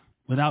life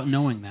without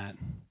knowing that.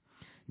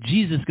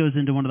 Jesus goes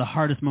into one of the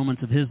hardest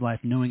moments of his life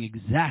knowing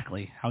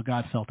exactly how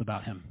God felt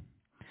about him.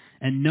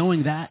 And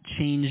knowing that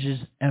changes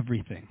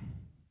everything.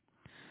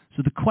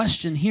 So the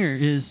question here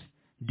is,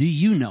 do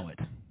you know it?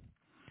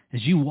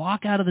 As you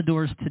walk out of the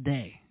doors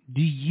today,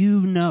 do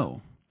you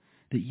know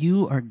that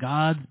you are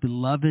God's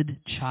beloved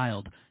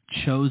child,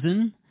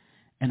 chosen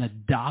and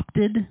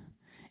adopted,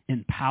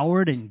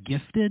 empowered and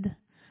gifted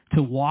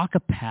to walk a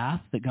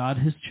path that God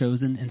has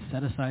chosen and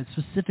set aside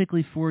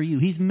specifically for you?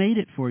 He's made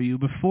it for you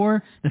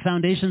before the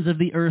foundations of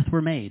the earth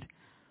were made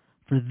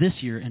for this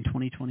year in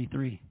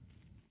 2023.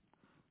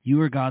 You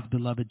are God's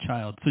beloved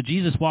child. So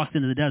Jesus walked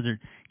into the desert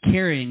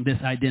carrying this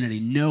identity,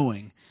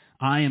 knowing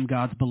I am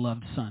God's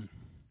beloved son.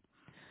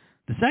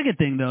 The second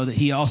thing, though, that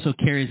he also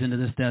carries into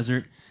this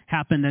desert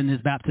happened in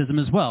his baptism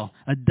as well.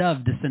 A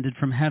dove descended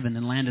from heaven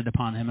and landed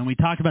upon him. And we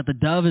talked about the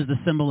dove as the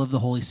symbol of the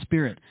Holy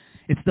Spirit.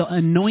 It's the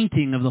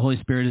anointing of the Holy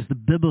Spirit is the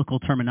biblical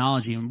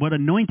terminology. And what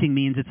anointing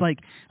means, it's like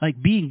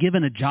being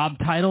given a job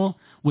title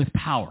with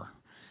power.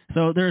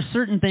 So there are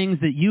certain things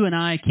that you and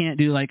I can't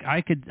do. Like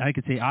I could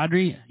say,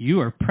 Audrey,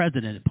 you are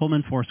president at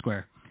Pullman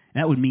Foursquare.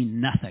 That would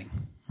mean nothing,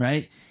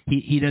 right?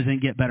 He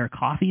doesn't get better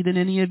coffee than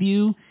any of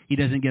you. He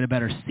doesn't get a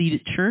better seat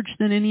at church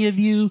than any of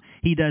you.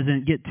 He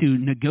doesn't get to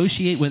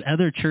negotiate with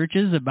other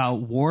churches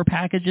about war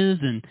packages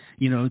and,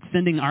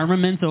 sending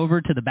armaments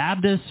over to the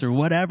Baptists or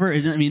whatever.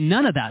 I mean,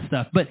 none of that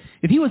stuff. But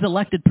if he was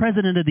elected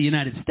president of the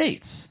United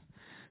States,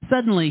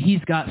 suddenly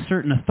he's got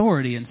certain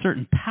authority and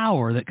certain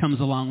power that comes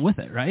along with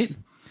it, right?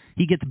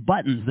 He gets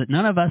buttons that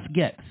none of us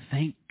get.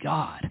 Thank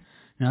God.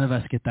 None of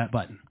us get that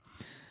button.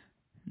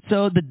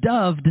 So the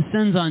dove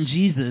descends on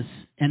Jesus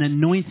and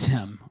anoints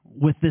him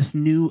with this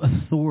new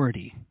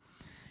authority.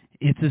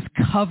 It's this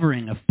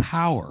covering of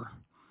power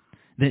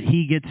that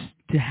he gets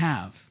to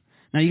have.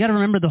 Now you got to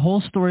remember the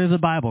whole story of the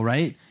Bible,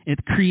 right?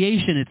 It's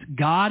creation. It's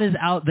God is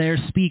out there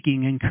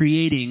speaking and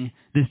creating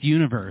this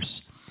universe.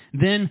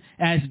 Then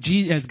as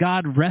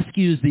God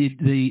rescues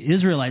the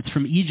Israelites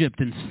from Egypt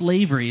and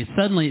slavery,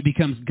 suddenly it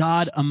becomes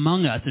God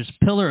among us. There's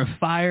a pillar of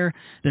fire,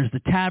 there's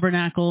the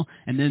tabernacle,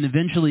 and then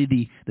eventually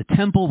the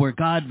temple where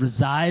God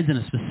resides in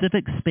a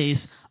specific space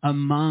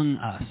among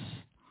us.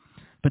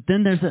 But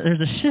then there's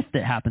a shift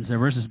that happens there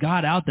versus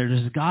God out there.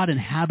 There's God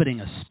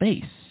inhabiting a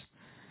space.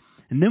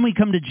 And then we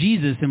come to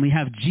Jesus and we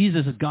have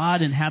Jesus,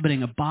 God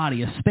inhabiting a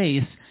body, a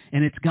space,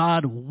 and it's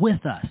God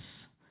with us.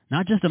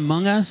 Not just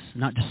among us,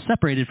 not just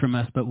separated from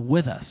us, but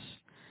with us.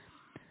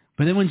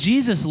 But then when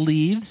Jesus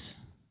leaves,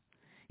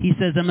 he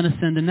says, I'm going to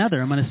send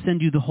another. I'm going to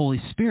send you the Holy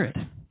Spirit.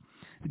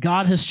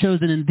 God has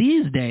chosen in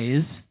these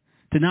days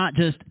to not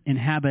just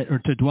inhabit or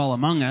to dwell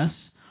among us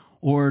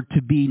or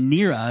to be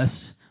near us,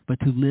 but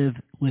to live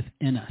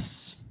within us.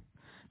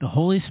 The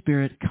Holy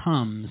Spirit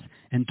comes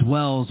and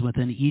dwells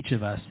within each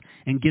of us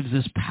and gives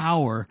us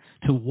power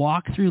to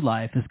walk through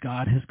life as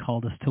God has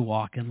called us to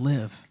walk and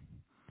live.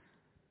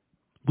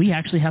 We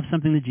actually have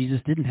something that Jesus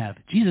didn't have.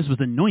 Jesus was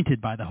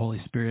anointed by the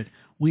Holy Spirit.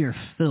 We are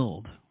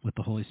filled with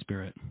the Holy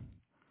Spirit.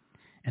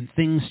 And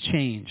things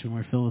change when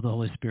we're filled with the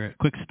Holy Spirit.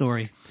 Quick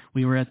story.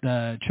 We were at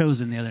the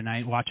Chosen the other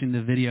night watching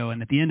the video, and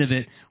at the end of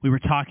it, we were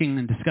talking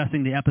and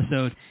discussing the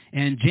episode,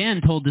 and Jan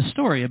told this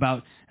story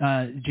about,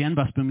 Jan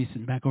Busboom, he's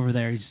sitting back over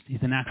there, he's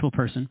an actual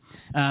person.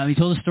 He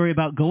told a story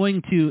about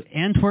going to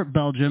Antwerp,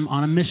 Belgium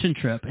on a mission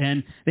trip,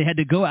 and they had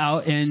to go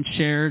out and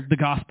share the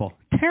gospel.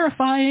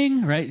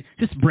 Terrifying, right?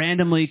 Just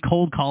randomly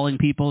cold calling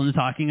people and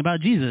talking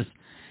about Jesus.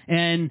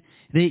 And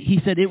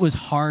he said it was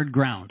hard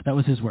ground. That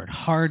was his word,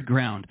 hard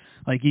ground.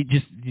 Like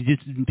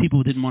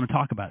people didn't want to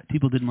talk about it.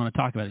 People didn't want to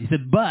talk about it. He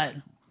said, but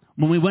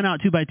when we went out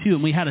 2 by 2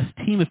 and we had a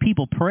team of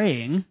people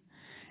praying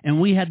and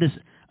we had this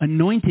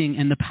anointing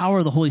and the power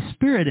of the Holy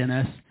Spirit in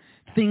us,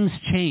 things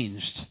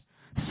changed.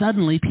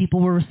 Suddenly people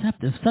were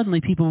receptive.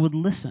 Suddenly people would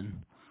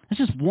listen. That's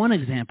just one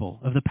example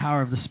of the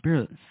power of the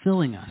Spirit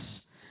filling us.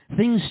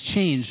 Things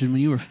changed when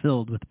you were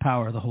filled with the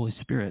power of the Holy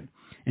Spirit.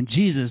 And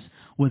Jesus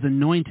was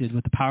anointed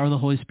with the power of the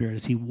Holy Spirit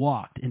as he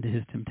walked into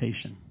his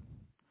temptation.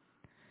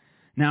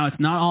 Now, it's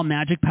not all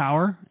magic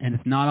power, and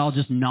it's not all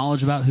just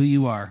knowledge about who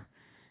you are.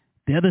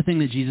 The other thing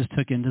that Jesus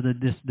took into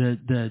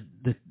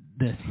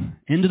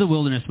into the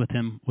wilderness with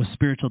him was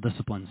spiritual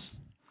disciplines.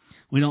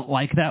 We don't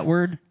like that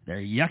word.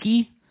 They're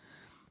yucky,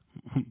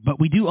 but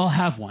we do all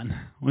have one.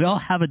 We all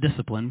have a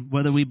discipline,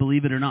 whether we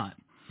believe it or not.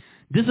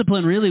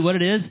 Discipline, really what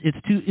it is, it's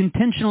to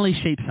intentionally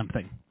shape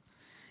something.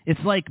 It's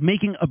like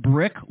making a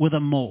brick with a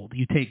mold.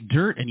 You take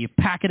dirt and you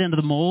pack it into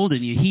the mold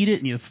and you heat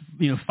it and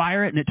you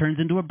fire it and it turns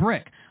into a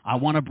brick. I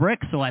want a brick,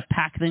 so I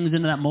pack things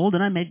into that mold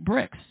and I make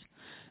bricks.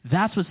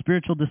 That's what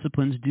spiritual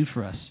disciplines do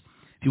for us.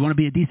 If you want to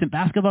be a decent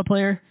basketball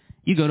player,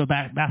 you go to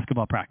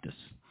basketball practice.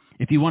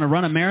 If you want to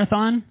run a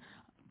marathon,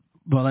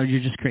 well,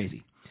 you're just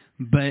crazy.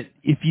 But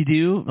if you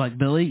do, like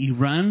Billy, you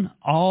run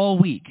all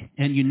week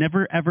and you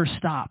never, ever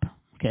stop.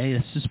 Okay,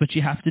 that's just what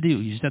you have to do.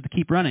 You just have to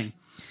keep running.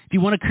 If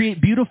you want to create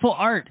beautiful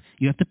art,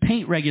 you have to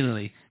paint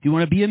regularly. If you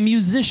want to be a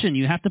musician,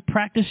 you have to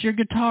practice your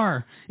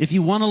guitar. If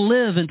you want to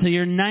live until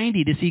you're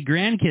 90 to see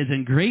grandkids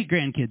and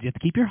great-grandkids, you have to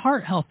keep your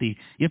heart healthy.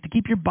 You have to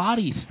keep your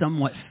body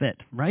somewhat fit,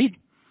 right?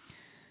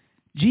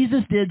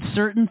 Jesus did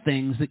certain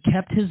things that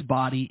kept his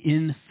body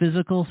in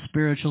physical,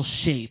 spiritual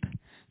shape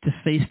to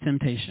face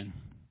temptation.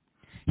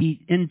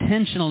 He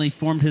intentionally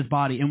formed his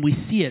body, and we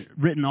see it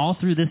written all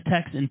through this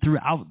text and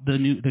throughout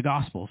the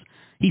Gospels.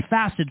 He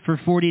fasted for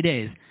 40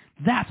 days.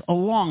 That's a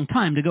long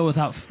time to go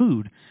without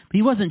food. But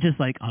he wasn't just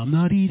like, I'm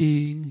not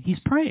eating. He's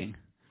praying.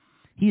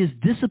 He is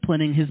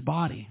disciplining his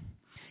body.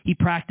 He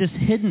practiced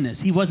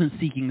hiddenness. He wasn't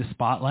seeking the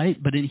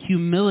spotlight, but in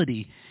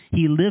humility,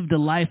 he lived a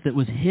life that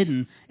was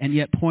hidden and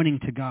yet pointing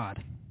to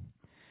God.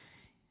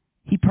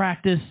 He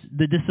practiced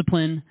the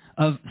discipline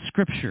of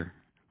Scripture,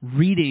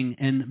 reading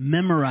and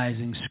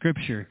memorizing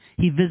Scripture.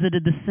 He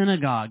visited the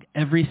synagogue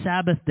every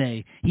Sabbath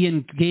day. He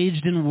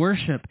engaged in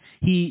worship.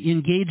 He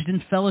engaged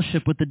in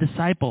fellowship with the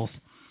disciples.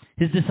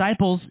 His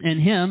disciples and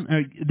him,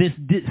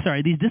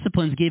 these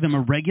disciplines gave him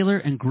a regular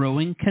and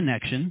growing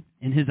connection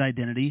in his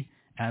identity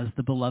as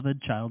the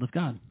beloved child of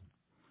God.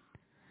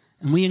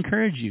 And we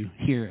encourage you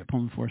here at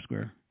Pullman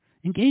Foursquare,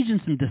 engage in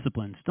some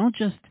disciplines. Don't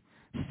just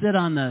sit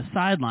on the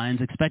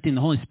sidelines expecting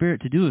the Holy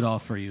Spirit to do it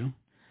all for you.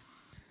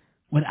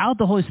 Without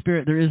the Holy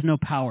Spirit, there is no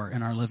power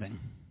in our living.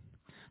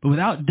 But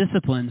without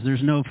disciplines,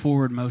 there's no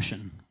forward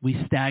motion.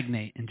 We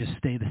stagnate and just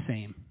stay the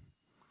same.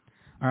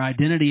 Our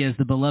identity as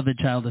the beloved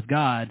child of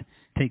God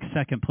takes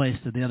second place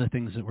to the other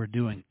things that we're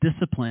doing.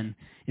 Discipline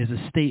is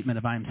a statement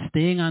of I'm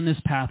staying on this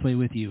pathway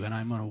with you and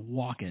I'm going to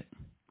walk it.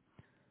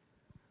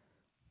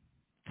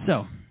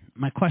 So,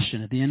 my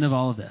question at the end of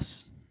all of this,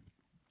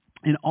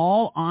 in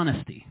all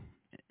honesty,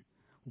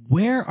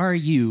 where are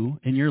you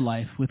in your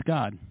life with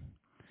God?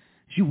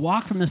 As you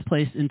walk from this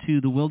place into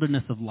the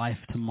wilderness of life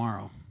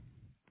tomorrow,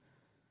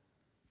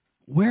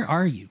 where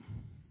are you?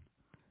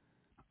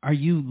 Are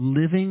you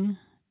living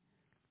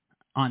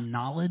on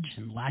knowledge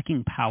and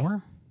lacking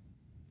power?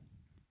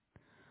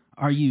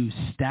 Are you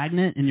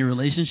stagnant in your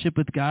relationship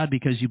with God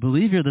because you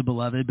believe you're the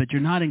beloved, but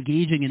you're not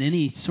engaging in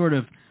any sort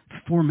of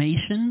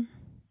formation?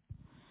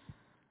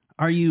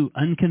 Are you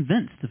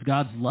unconvinced of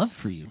God's love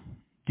for you?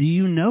 Do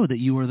you know that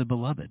you are the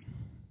beloved?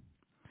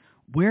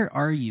 Where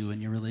are you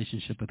in your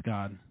relationship with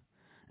God?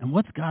 And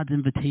what's God's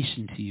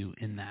invitation to you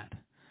in that?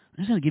 I'm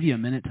just going to give you a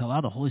minute to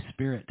allow the Holy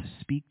Spirit to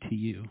speak to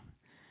you.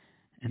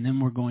 And then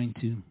we're going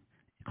to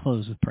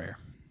close with prayer.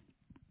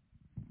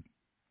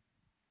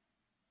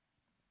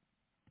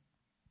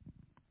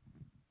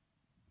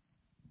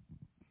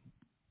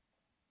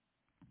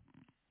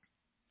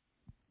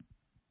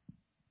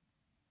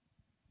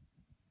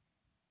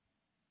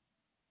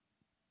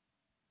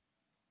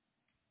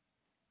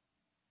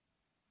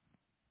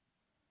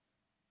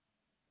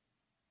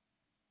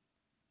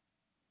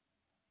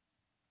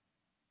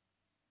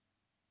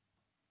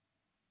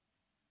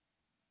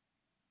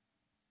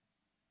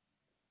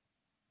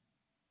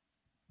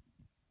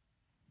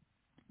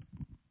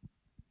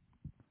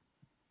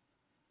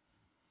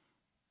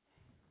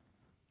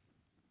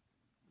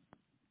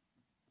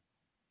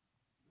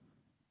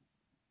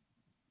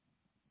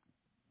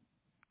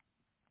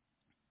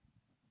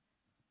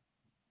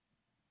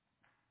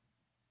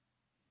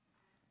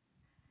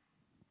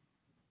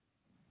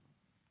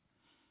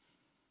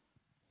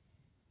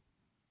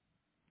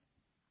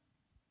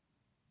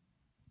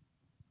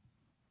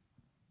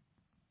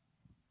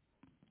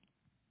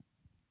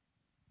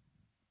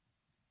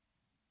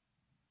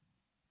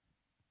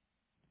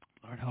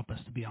 Lord, help us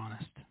to be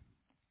honest.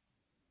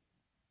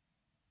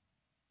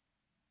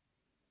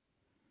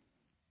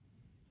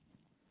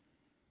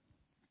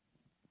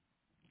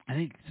 I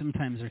think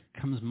sometimes there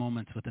comes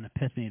moments with an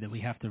epiphany that we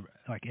have to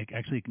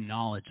actually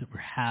acknowledge that we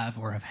have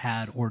or have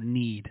had or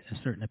need a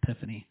certain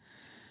epiphany.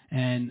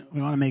 And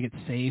we want to make it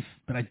safe,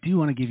 but I do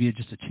want to give you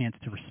just a chance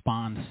to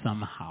respond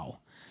somehow.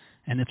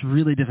 And it's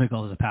really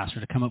difficult as a pastor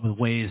to come up with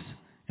ways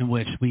in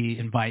which we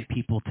invite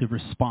people to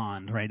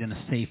respond, right, in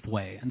a safe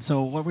way. And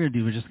so what we're going to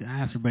do is just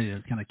ask everybody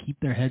to kind of keep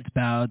their heads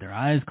bowed, their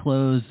eyes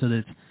closed, so that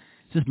it's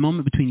this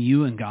moment between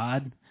you and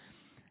God,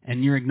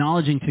 and you're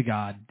acknowledging to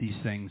God these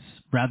things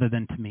rather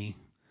than to me,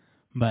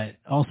 but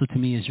also to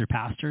me as your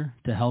pastor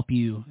to help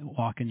you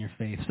walk in your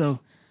faith. So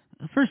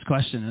the first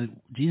question,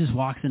 Jesus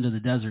walks into the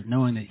desert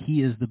knowing that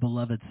he is the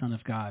beloved Son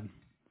of God.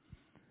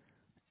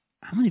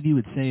 How many of you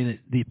would say that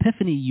the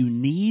epiphany you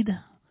need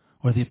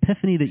or the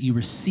epiphany that you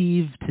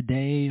received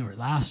today or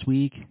last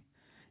week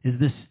is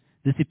this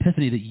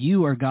epiphany that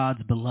you are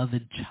God's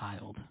beloved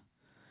child?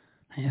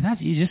 And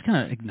you just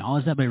kind of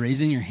acknowledge that by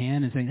raising your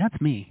hand and saying, that's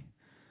me.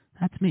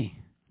 That's me.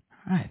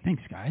 All right,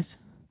 thanks, guys.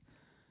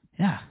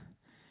 Yeah.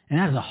 And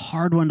that is a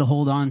hard one to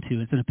hold on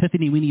to. It's an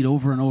epiphany we need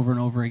over and over and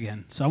over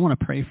again. So I want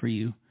to pray for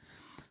you.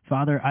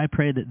 Father, I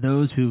pray that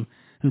those who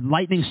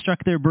lightning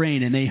struck their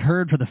brain and they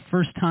heard for the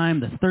first time,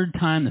 the third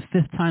time, the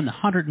fifth time, the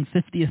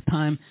 150th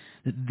time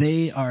that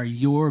they are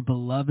your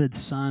beloved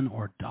son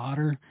or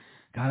daughter,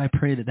 God, I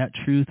pray that that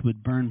truth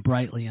would burn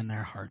brightly in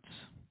their hearts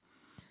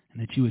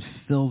and that you would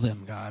fill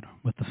them, God,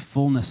 with the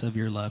fullness of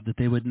your love, that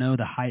they would know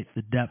the height,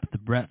 the depth, the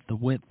breadth, the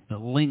width, the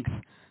length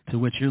to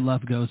which your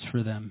love goes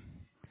for them,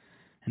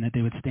 and that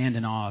they would stand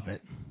in awe of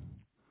it,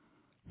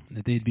 and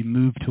that they'd be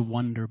moved to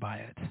wonder by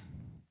it,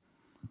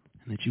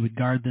 and that you would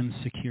guard them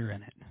secure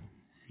in it.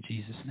 In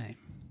Jesus' name.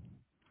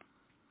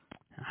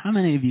 Now, how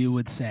many of you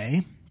would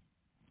say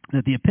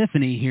that the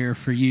epiphany here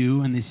for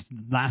you in this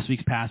last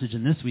week's passage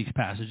and this week's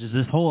passage is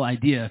this whole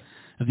idea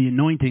of the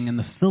anointing and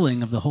the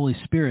filling of the Holy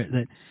Spirit,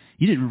 that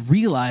you didn't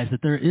realize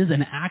that there is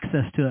an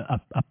access to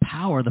a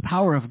power, the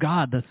power of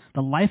God,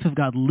 the life of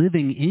God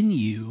living in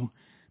you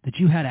that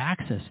you had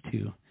access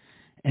to.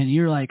 And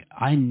you're like,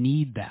 I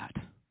need that.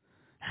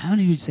 How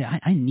do you say,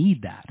 I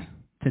need that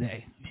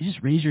today? If you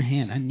just raise your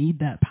hand, I need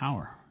that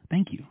power.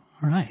 Thank you.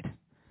 All right.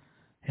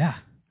 Yeah.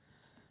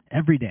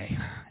 Every day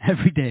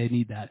I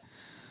need that.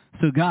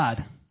 So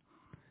God,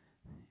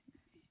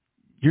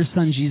 your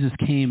son Jesus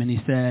came and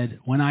he said,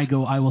 when I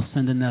go, I will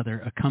send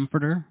another, a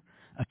comforter,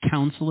 a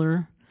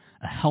counselor,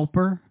 a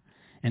helper,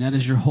 and that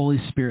is your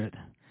Holy Spirit.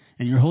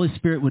 And your Holy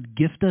Spirit would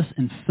gift us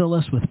and fill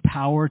us with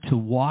power to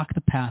walk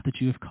the path that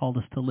you have called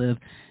us to live.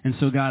 And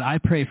so, God, I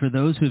pray for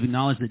those who have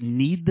acknowledged that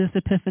need this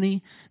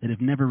epiphany, that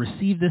have never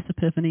received this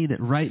epiphany, that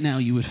right now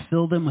you would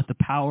fill them with the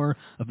power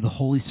of the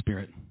Holy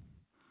Spirit.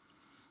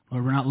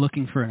 Lord, we're not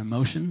looking for an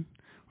emotion.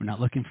 We're not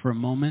looking for a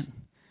moment.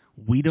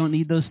 We don't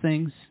need those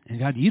things. And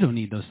God, you don't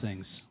need those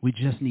things. We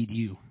just need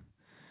you.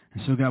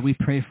 And so, God, we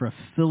pray for a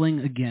filling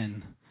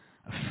again,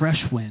 a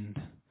fresh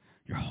wind,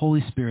 your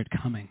Holy Spirit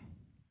coming.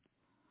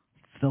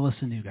 Fill us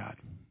anew, God.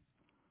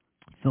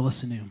 Fill us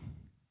anew. In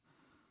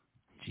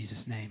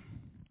Jesus' name.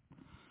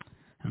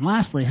 And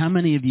lastly, how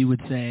many of you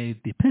would say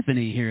the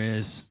epiphany here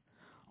is,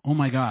 oh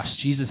my gosh,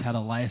 Jesus had a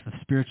life of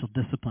spiritual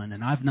discipline,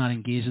 and I've not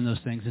engaged in those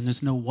things, and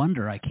it's no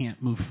wonder I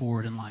can't move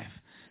forward in life.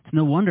 It's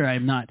no wonder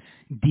I'm not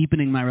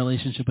deepening my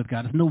relationship with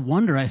God. It's no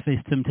wonder I face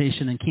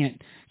temptation and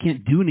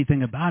can't do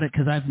anything about it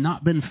because I've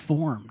not been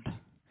formed.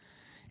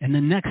 And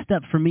the next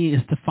step for me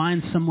is to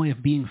find some way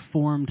of being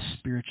formed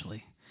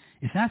spiritually.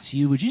 If that's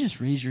you, would you just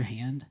raise your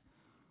hand?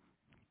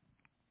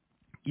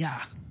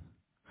 Yeah.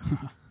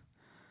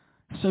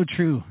 So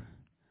true.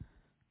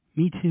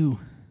 Me too.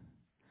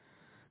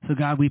 So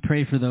God, we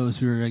pray for those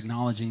who are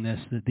acknowledging this,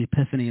 that the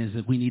epiphany is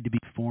that we need to be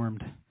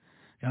formed.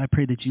 God, I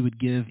pray that you would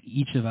give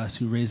each of us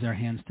who raise our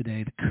hands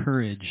today the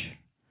courage,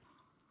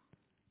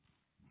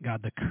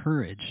 God, the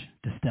courage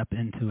to step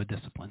into a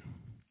discipline,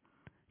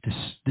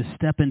 to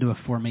step into a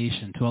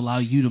formation, to allow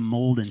you to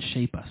mold and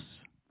shape us.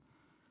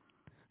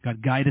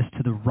 God, guide us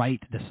to the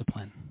right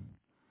discipline,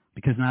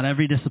 because not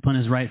every discipline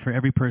is right for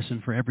every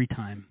person, for every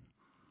time.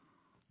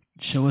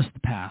 Show us the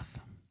path.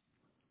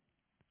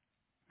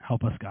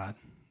 Help us, God,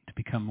 to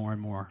become more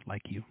and more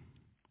like you.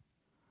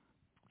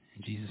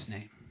 In Jesus'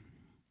 name.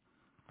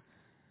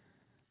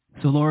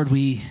 So, Lord,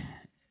 we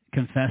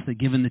confess that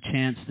given the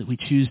chance that we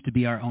choose to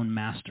be our own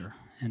master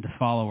and to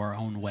follow our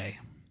own way.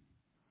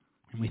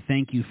 And we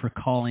thank you for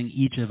calling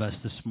each of us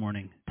this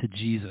morning to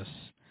Jesus,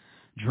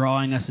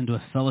 drawing us into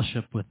a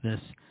fellowship with this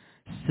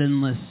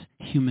sinless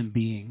human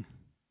being.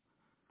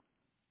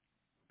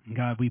 And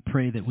God, we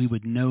pray that we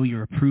would know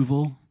your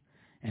approval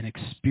and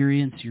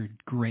experience your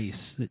grace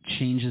that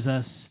changes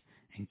us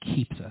and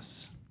keeps us.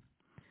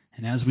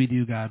 And as we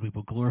do, God, we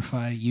will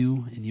glorify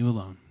you and you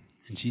alone.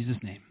 In Jesus'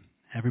 name,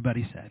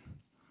 everybody said,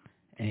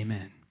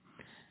 amen.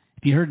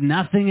 If you heard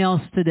nothing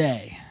else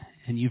today,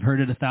 and you've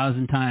heard it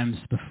 1,000 times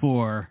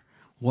before,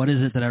 what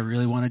is it that I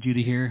really wanted you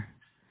to hear?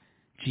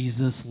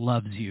 Jesus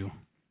loves you.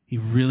 He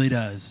really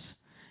does.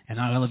 And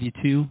I love you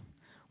too.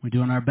 We're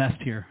doing our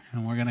best here,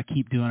 and we're going to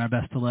keep doing our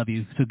best to love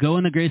you. So go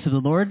in the grace of the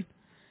Lord.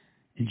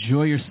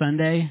 Enjoy your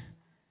Sunday.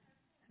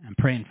 I'm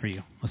praying for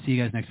you. We'll see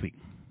you guys next week.